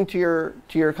are pointing to your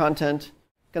content,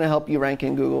 going to help you rank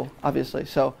in Google, obviously.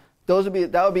 So that would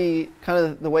be kind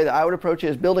of the way that I would approach it,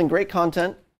 is building great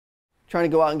content, trying to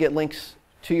go out and get links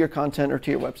to your content or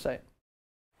to your website.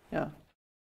 Yeah.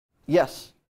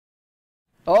 Yes.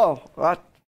 Oh, what?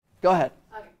 Go ahead.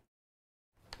 Okay.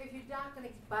 If you're not going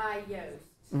to buy Yoast,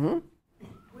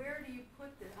 where do you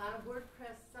put this on a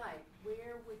WordPress site?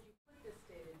 Where would you put this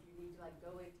data? Do you need to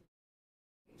go into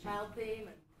child theme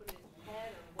and put it in the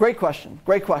head? Great question.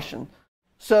 Great question.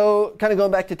 So, kind of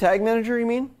going back to Tag Manager, you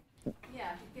mean?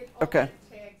 Yeah, to get all Okay.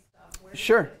 that tag stuff. Where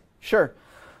Sure.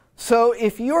 So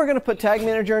if you are going to put Tag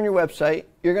Manager on your website,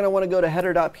 you're going to want to go to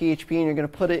header.php and you're going to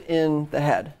put it in the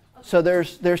head. Okay. So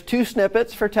there's two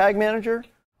snippets for Tag Manager.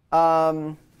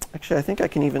 Actually, I think I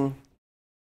can even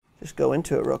just go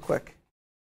into it real quick.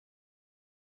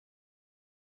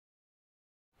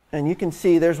 And you can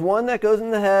see there's one that goes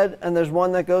in the head and there's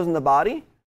one that goes in the body.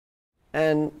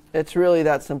 And it's really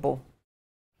that simple.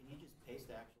 Can you just paste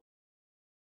the actual?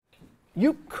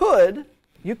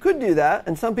 You could do that,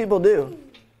 and some people do.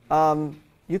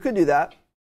 You could do that.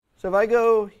 So if I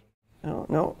go,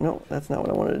 no, that's not what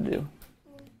I wanted to do.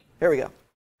 Here we go.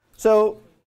 So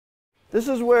this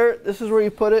is where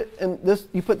you put it, and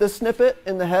you put this snippet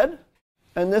in the head,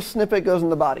 and this snippet goes in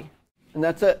the body, and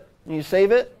that's it. And you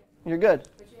save it, and you're good.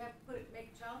 But you have to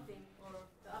make a child theme or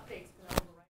the updates can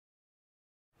overwrite.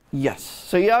 Yes.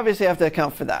 So you obviously have to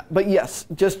account for that. But yes,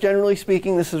 just generally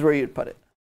speaking, this is where you'd put it.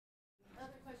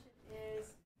 Another question is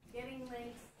getting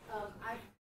links. I've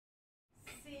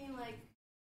seen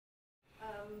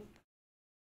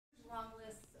long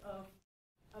lists of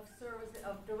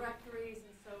directories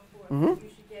and so forth that you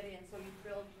should get in, so you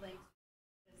build links.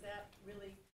 Is that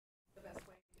really the best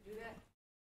way to do that?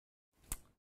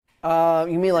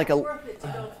 You mean like it's worth it to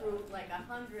go through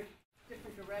 100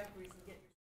 different directories and get your.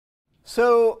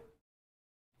 So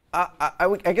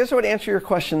I guess I would answer your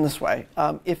question this way.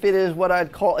 If it is what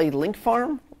I'd call a link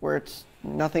farm, where it's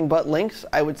nothing but links,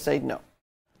 I would say no.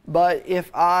 But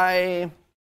if the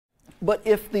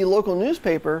local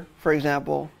newspaper, for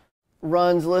example,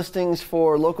 runs listings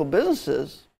for local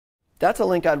businesses, that's a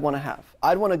link I'd want to have.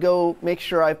 I'd want to go make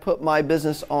sure I put my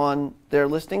business on their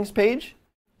listings page,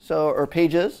 or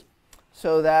pages,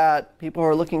 so that people who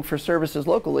are looking for services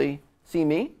locally see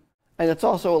me, and it's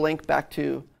also a link back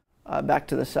to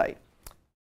the site.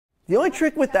 The only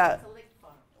trick with that,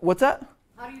 what's that?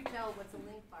 How do you tell what's a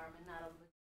link farm and not a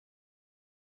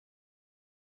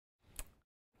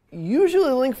link?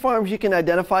 Usually link farms you can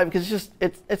identify because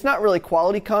it's not really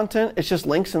quality content. It's just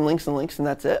links and links and links, and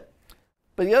that's it.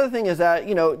 But the other thing is that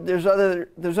there's other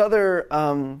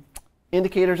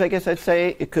indicators, I guess I'd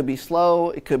say. It could be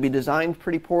slow. It could be designed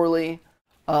pretty poorly.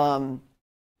 And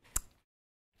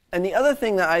the other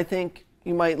thing that I think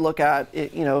you might look at,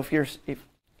 if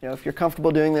you're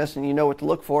comfortable doing this and you know what to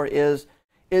look for, is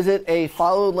it a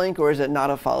followed link or is it not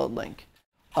a followed link?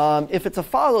 If it's a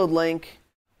followed link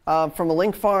from a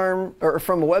link farm or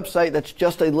from a website that's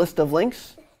just a list of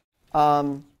links,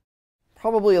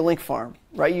 probably a link farm,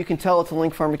 right? You can tell it's a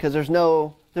link farm because there's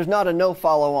not a no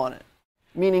follow on it,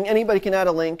 meaning anybody can add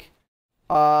a link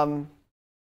and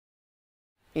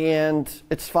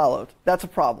it's followed. That's a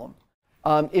problem.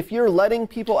 If you're letting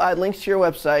people add links to your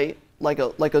website like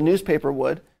a newspaper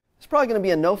would, it's probably going to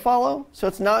be a no follow. So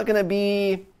it's not going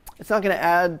to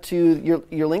add to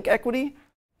your link equity,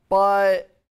 but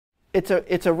it's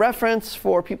a reference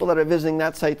for people that are visiting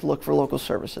that site to look for local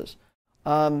services.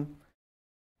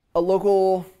 A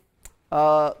local,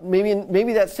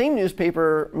 maybe that same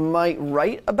newspaper might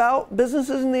write about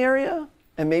businesses in the area,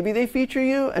 and maybe they feature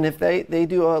you, and if they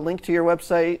do a link to your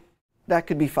website, that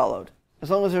could be followed, as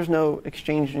long as there's no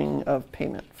exchanging of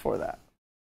payment for that.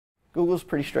 Google's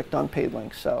pretty strict on paid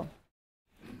links, so.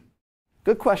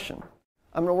 Good question.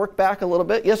 I'm going to work back a little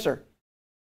bit. Yes, sir?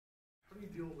 How do you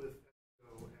deal with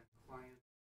SEO and clients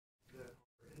that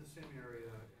are in the same area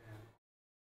and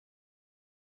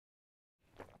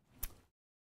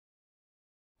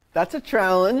That's a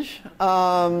challenge.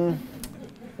 No,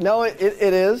 it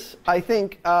is. I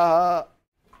think, so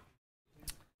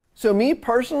me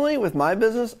personally, with my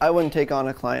business, I wouldn't take on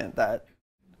a client that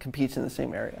competes in the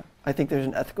same area. I think there's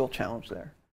an ethical challenge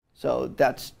there. So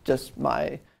that's just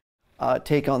my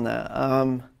take on that.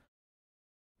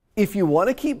 If you want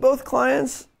to keep both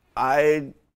clients,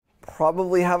 I'd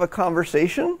probably have a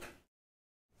conversation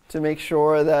to make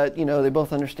sure that they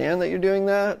both understand that you're doing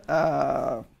that.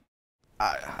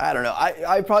 I don't know.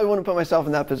 I probably wouldn't put myself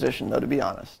in that position, though, to be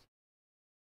honest.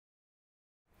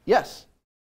 Yes?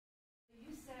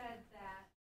 You said that.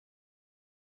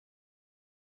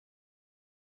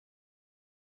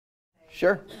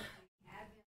 Sure.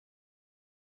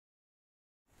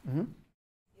 Mm-hmm. Are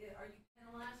you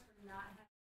penalized for not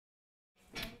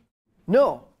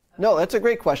having? No, that's a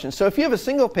great question. So if you have a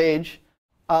single page,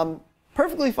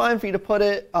 perfectly fine for you to put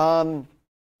it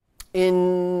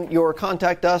in your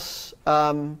contact us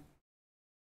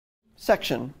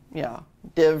section. Yeah,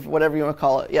 div, whatever you want to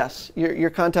call it. Yes, your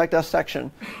contact us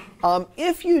section.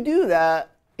 If you do that,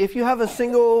 if you have a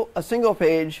single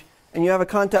page and you have a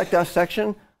contact us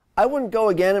section, I wouldn't go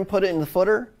again and put it in the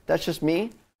footer. That's just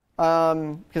me,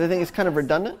 because I think it's kind of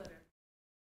redundant.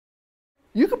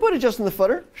 You could put it just in the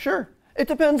footer, sure. It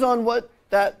depends on what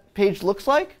that page looks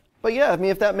like. But yeah, I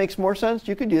mean, if that makes more sense,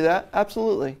 you could do that.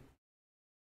 Absolutely.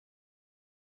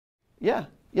 Yeah.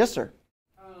 Yes, sir.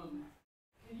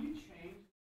 Can you change?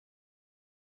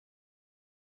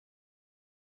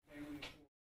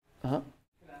 Uh-huh.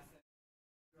 Could I say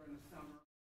during the summer?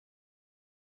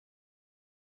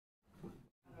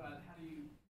 How do you?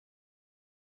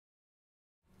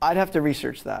 I'd have to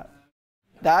research that.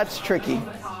 That's tricky. I'm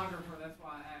a photographer, that's why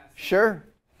I asked. Sure.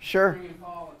 Spring and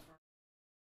fall, it's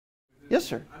Yes,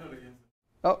 sir. I know the answer.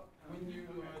 Oh. When you do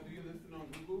your listing on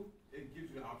Google, it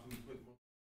gives you the option to put.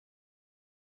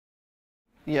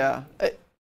 Yeah.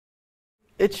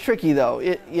 It's tricky though.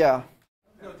 Yeah.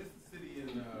 No, just the city and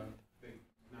thing,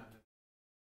 not.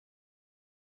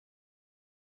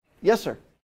 Yes, sir.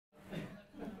 You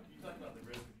talked about the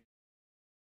Risk.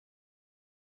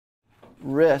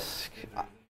 risk.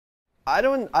 I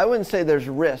wouldn't say there's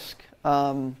risk.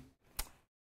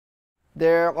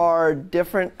 There are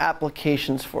different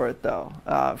applications for it though.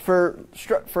 For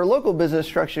local business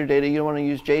structured data, you don't want to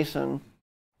use JSON.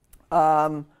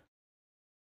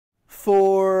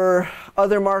 For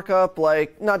other markup,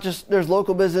 like not just there's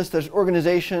local business, there's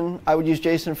organization. I would use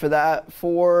JSON for that.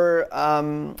 For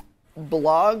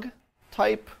blog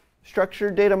type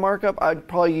structured data markup, I'd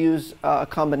probably use a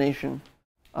combination.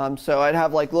 So I'd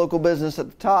have like local business at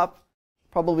the top,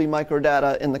 probably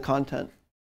microdata in the content.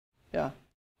 Yeah.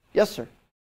 Yes, sir.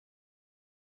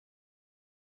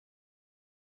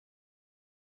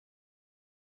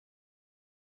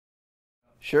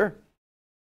 Sure.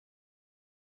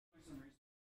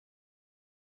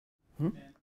 Mhm.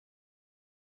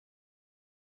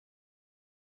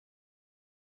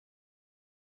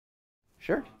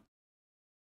 Sure.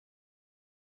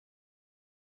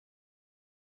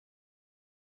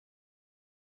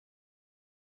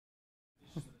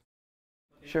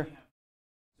 Sure.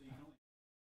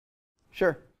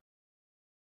 Sure.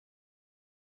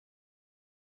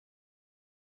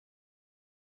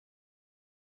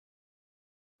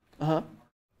 Uh-huh.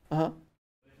 Uh-huh.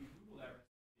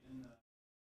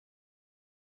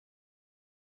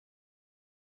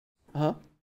 Uh-huh.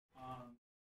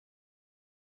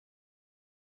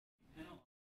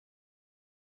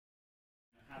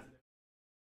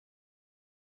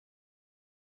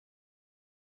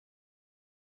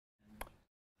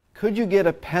 Could you get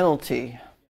a penalty?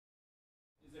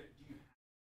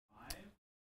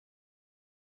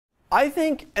 I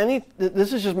think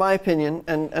this is just my opinion,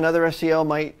 and another SEO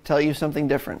might tell you something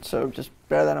different, so just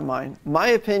bear that in mind. My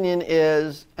opinion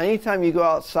is anytime you go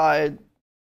outside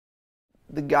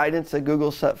the guidance that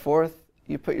Google set forth,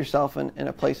 you put yourself in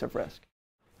a place of risk.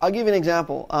 I'll give you an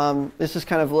example. This is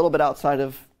kind of a little bit outside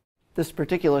of this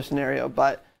particular scenario,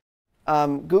 but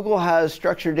Google has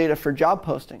structured data for job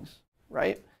postings,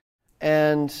 right?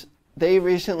 And they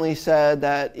recently said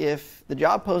that if the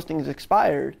job posting is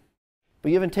expired, but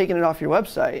you haven't taken it off your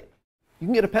website, you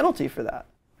can get a penalty for that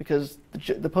because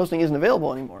the posting isn't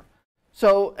available anymore.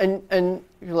 So, and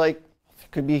you're like, it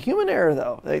could be a human error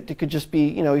though. It could just be,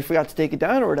 you forgot to take it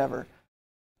down or whatever.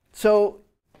 So,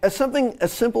 as something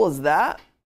as simple as that,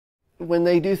 when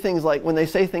they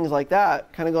say things like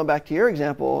that, kind of going back to your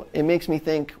example, it makes me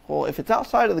think, well, if it's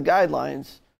outside of the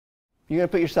guidelines, you're going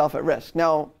to put yourself at risk.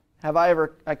 Now, have I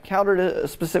ever encountered a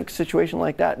specific situation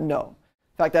like that? No.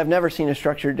 In fact, I've never seen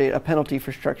a penalty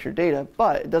for structured data,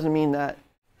 but it doesn't mean that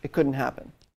it couldn't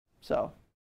happen. So,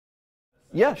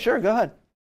 yeah, sure, go ahead.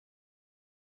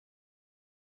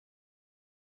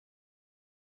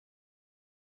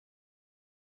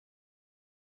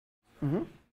 Mm-hmm.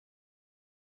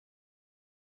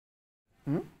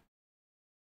 Mm-hmm.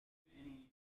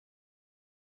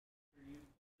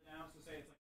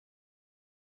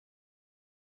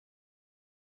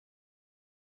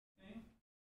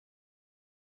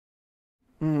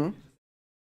 Mm-hmm.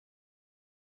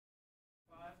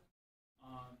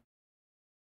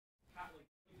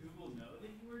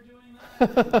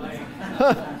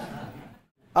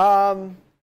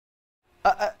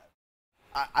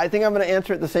 I think I'm going to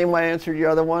answer it the same way I answered your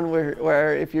other one,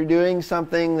 where if you're doing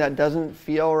something that doesn't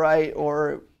feel right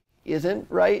or isn't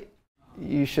right,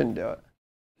 you shouldn't do it.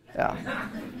 Yeah.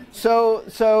 So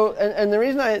the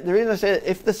reason I say it,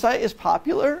 if the site is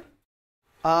popular,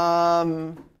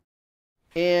 and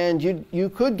you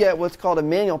could get what's called a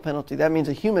manual penalty. That means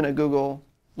a human at Google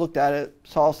looked at it,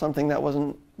 saw something that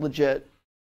wasn't legit,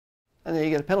 and then you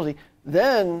get a penalty.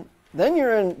 Then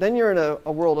you're in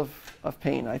a world of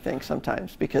pain, I think,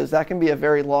 sometimes, because that can be a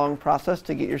very long process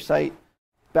to get your site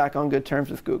back on good terms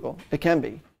with Google. It can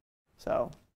be. So,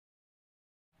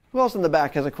 who else in the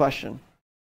back has a question?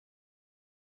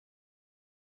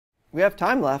 We have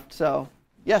time left, so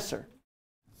yes, sir.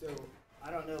 So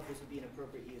I don't know if this would be an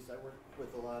appropriate use. I work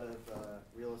with a lot of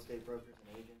real estate brokers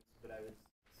and agents, but I would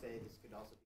say this could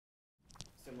also be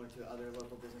similar to other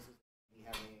local businesses. We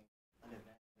having an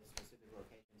event in a specific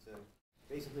location. So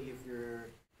basically, if you're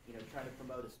trying to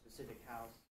promote a specific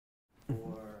house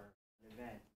or an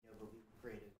event, but we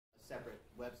created a separate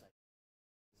website.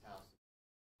 This house,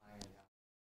 iron house,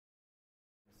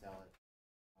 sell it,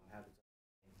 have it.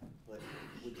 But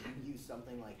would you use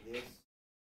something like this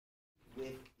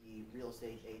with the real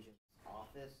estate agent's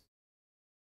office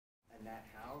and that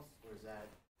house, or is that?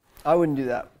 I wouldn't do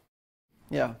that.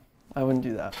 Yeah, I wouldn't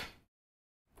do that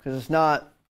because it's not.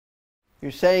 You're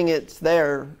saying it's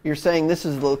there. You're saying this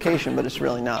is the location, but it's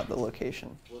really not the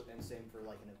location. Well, and same for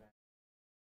like an event.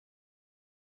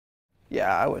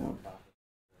 Yeah, I wouldn't.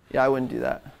 Yeah, I wouldn't do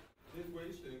that. There's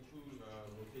ways to include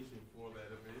location for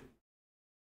that event.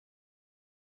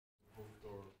 Host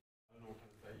or I don't know what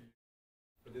kind of site,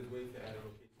 but there's ways to add a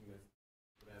location that's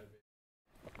for that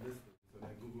event listed so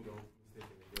that Google don't mistake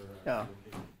it as your location.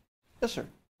 Yes, sir.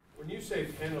 When you say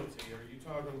penalty, are you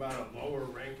talking about a lower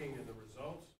ranking in the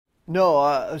results?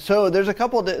 No, so there's a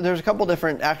couple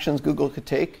different actions Google could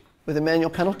take with a manual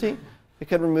penalty. It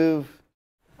could remove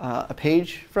a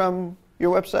page from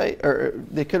your website, or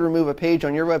they could remove a page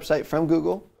on your website from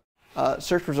Google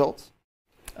search results.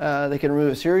 They can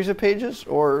remove a series of pages,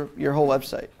 or your whole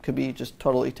website could be just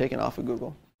totally taken off of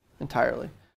Google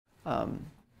entirely. And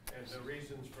the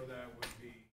reasons for that would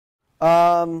be?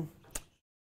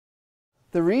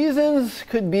 The reasons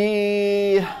could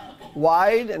be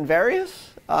wide and various.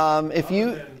 If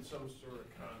you than some sort of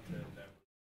content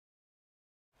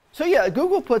So yeah,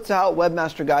 Google puts out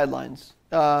webmaster guidelines.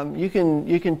 You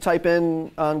can type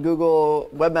in on Google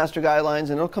webmaster guidelines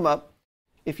and it'll come up.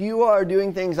 If you are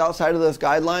doing things outside of those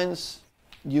guidelines,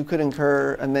 you could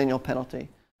incur a manual penalty.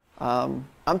 I'm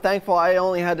thankful I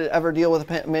only had to ever deal with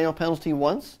a manual penalty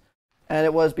once, and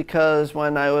it was because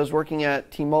when I was working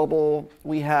at T-Mobile,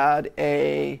 we had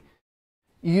a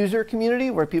user community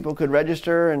where people could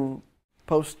register and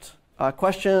post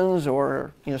questions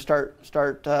or start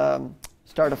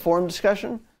a forum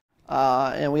discussion.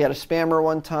 And we had a spammer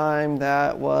one time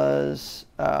that was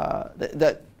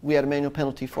that we had a manual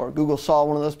penalty for. Google saw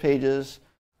one of those pages.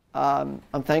 I'm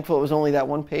thankful it was only that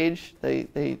one page.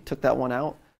 They took that one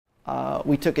out.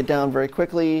 We took it down very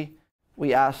quickly.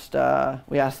 We asked them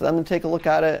to take a look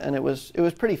at it, and it was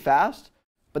pretty fast.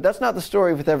 But that's not the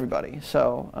story with everybody.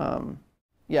 So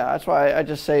yeah, that's why I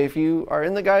just say if you are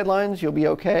in the guidelines, you'll be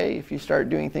okay. If you start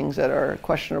doing things that are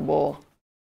questionable,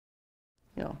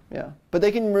 yeah. But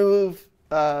they can remove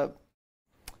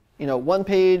one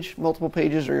page, multiple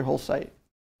pages, or your whole site,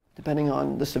 depending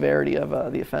on the severity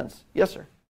of the offense. Yes, sir.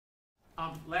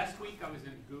 Last week I was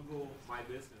in Google My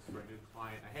Business for a new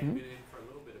client. I hadn't been in for a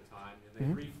little bit of time, and they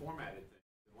reformatted things.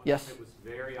 And one thing that was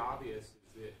very obvious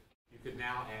is that you could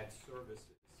now add services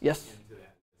into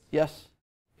that. Yes.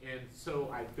 And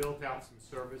so I built out some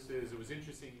services. It was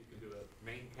interesting. You can do a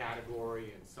main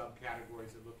category and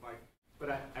subcategories it looked like.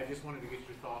 But I just wanted to get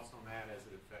your thoughts on that as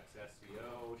it affects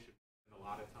SEO. Should we spend a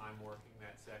lot of time working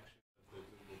that section of the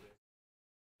Google business?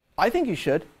 I think you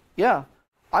should. Yeah.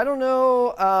 I don't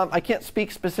know. I can't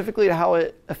speak specifically to how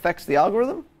it affects the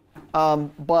algorithm.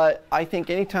 But I think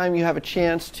anytime you have a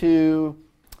chance to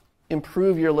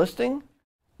improve your listing,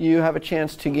 you have a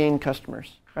chance to gain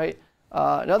customers, right?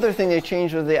 Another thing they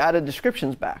changed was they added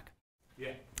descriptions back.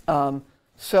 Yeah.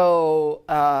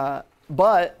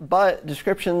 But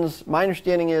descriptions, my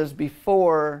understanding is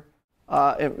before,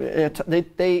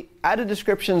 they added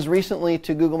descriptions recently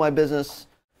to Google My Business,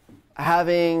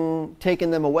 having taken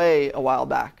them away a while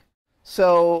back.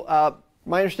 So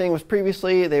my understanding was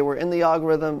previously they were in the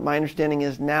algorithm. My understanding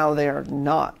is now they are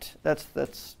not.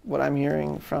 That's what I'm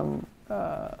hearing from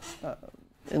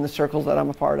in the circles that I'm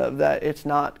a part of, that it's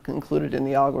not included in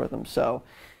the algorithm. So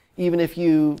even if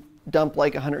you dump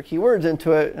like 100 keywords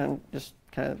into it, and just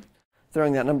kind of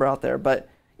throwing that number out there, but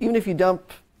even if you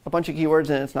dump a bunch of keywords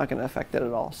in, it's not going to affect it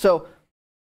at all. So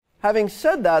having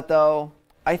said that, though,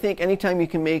 I think anytime you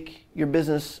can make your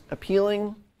business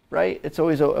appealing, right, it's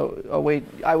always a way.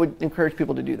 I would encourage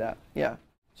people to do that. Yeah.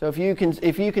 So if you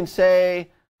can say,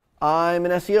 I'm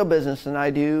an SEO business and I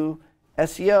do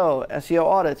SEO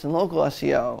audits, and local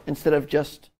SEO, instead of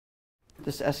just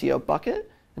this SEO bucket,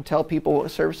 and tell people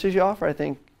what services you offer, I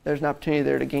think there's an opportunity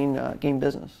there to gain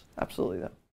business. Absolutely,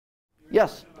 though.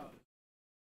 Yes.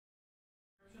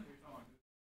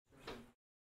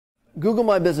 Google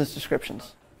My Business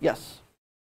descriptions. Yes.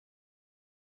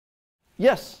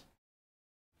 Yes.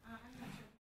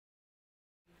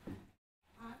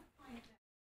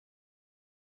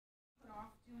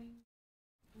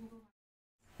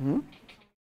 Mm-hmm.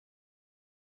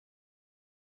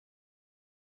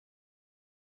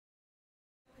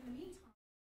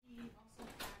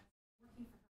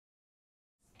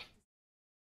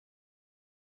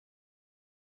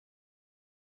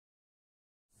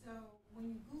 So when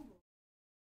you Google,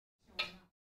 showing up,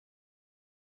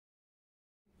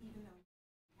 even though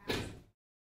you have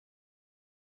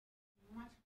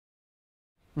much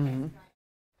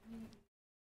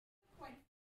quite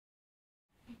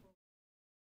people.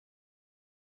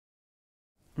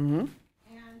 Mm-hmm.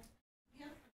 And the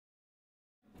other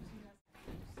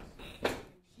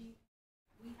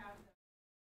we have the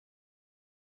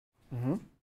Mm-hmm.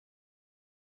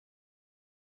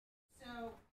 so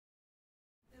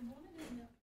the woman is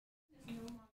no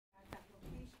longer at that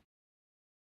location.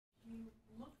 You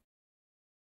look.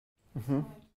 Mm-hmm.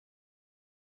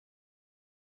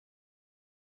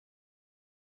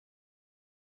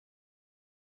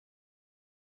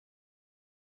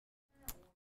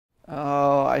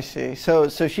 Oh, I see. So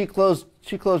she closed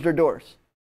her doors.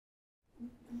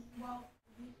 Well,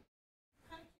 we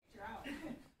kind of kicked her out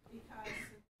because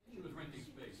She was renting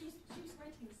space. she was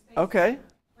renting the space. Okay.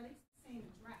 But it's the same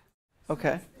address. So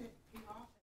Okay. it's the office.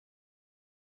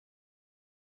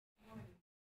 Woman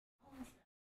owns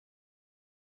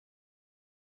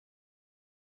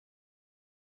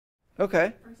that.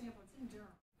 Okay. For example, it's in Durham.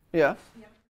 Yeah. The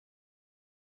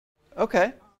other,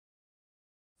 Okay.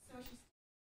 so she's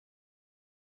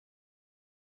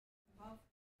above.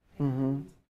 Mm-hmm.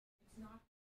 It's not.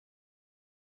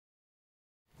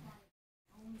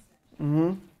 Owns that.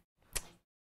 Mm-hmm.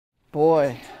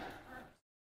 Boy.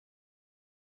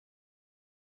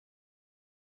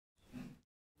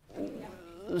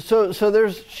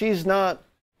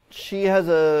 she has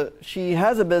a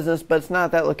business, but it's not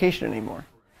at that location anymore,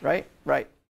 right? Right.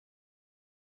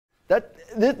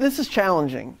 This is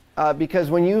challenging because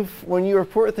when you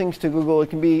report things to Google, it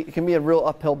can be a real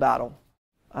uphill battle.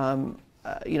 I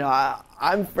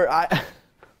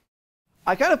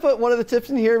kind of put one of the tips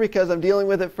in here because I'm dealing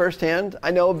with it firsthand.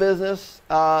 I know a business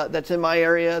that's in my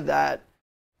area that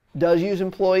does use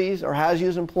employees or has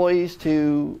used employees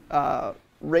to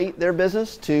rate their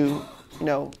business, to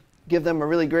give them a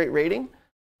really great rating.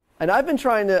 And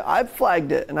I've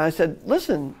flagged it and I said,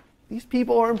 listen, these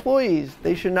people are employees.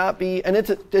 They should not be, and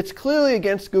it's clearly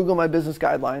against Google My Business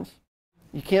guidelines.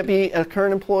 You can't be a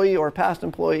current employee or a past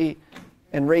employee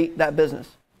and rate that business.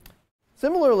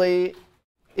 Similarly,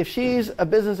 if she's a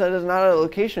business that is not at a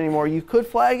location anymore, you could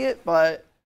flag it, but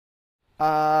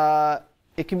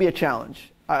it can be a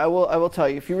challenge. I will tell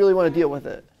you if you really want to deal with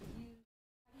it.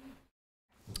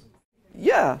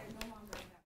 Yeah.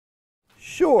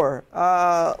 Sure.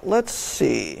 Let's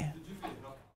see.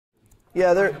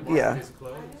 Yeah.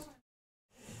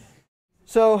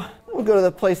 So we'll go to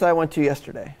the place I went to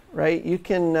yesterday, right? You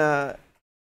can,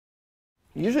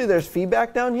 usually there's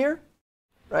feedback down here,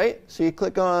 right? So you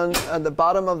click on at the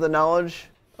bottom of the knowledge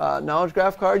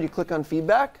graph card, you click on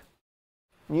feedback.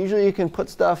 And usually you can put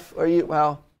stuff,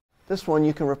 this one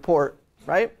you can report,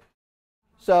 right?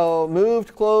 So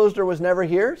moved, closed, or was never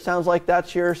here. Sounds like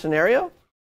that's your scenario,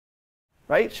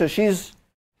 right? So she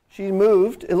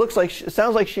moved. It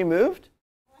sounds like she moved.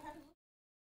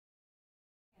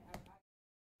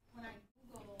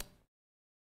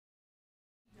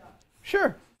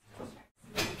 Sure.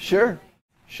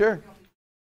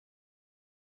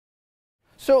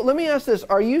 So let me ask this: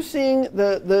 are you seeing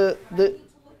the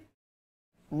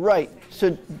right?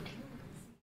 So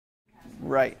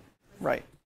right.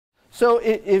 So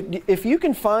if you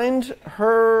can find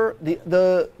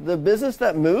the business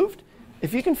that moved,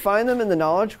 if you can find them in the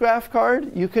knowledge graph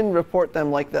card, you can report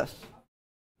them like this.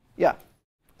 Yeah,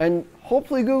 and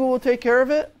hopefully Google will take care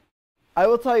of it. I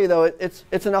will tell you though,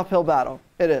 it's an uphill battle.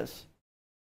 It is.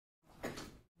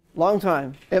 Long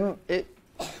time. It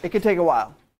could take a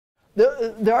while.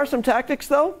 There are some tactics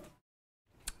though.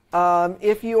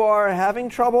 If you are having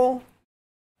trouble,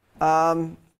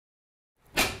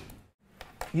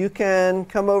 you can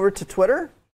come over to Twitter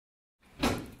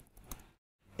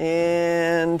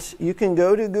and you can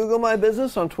go to Google My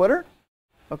Business on Twitter.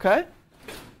 Okay?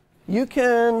 You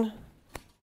can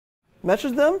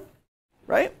message them,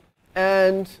 right?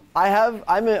 And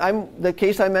I'm the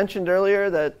case I mentioned earlier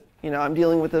that I'm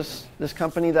dealing with this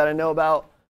company that I know about.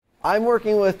 I'm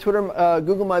working with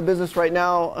Google My Business right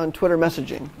now on Twitter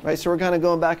messaging, right? So we're kind of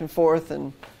going back and forth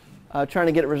and trying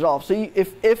to get it resolved. So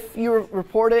if you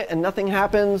report it and nothing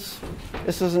happens,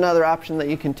 this is another option that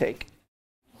you can take.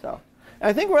 So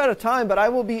I think we're out of time, but I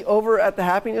will be over at the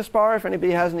Happiness Bar if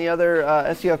anybody has any other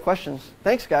SEO questions.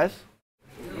 Thanks, guys.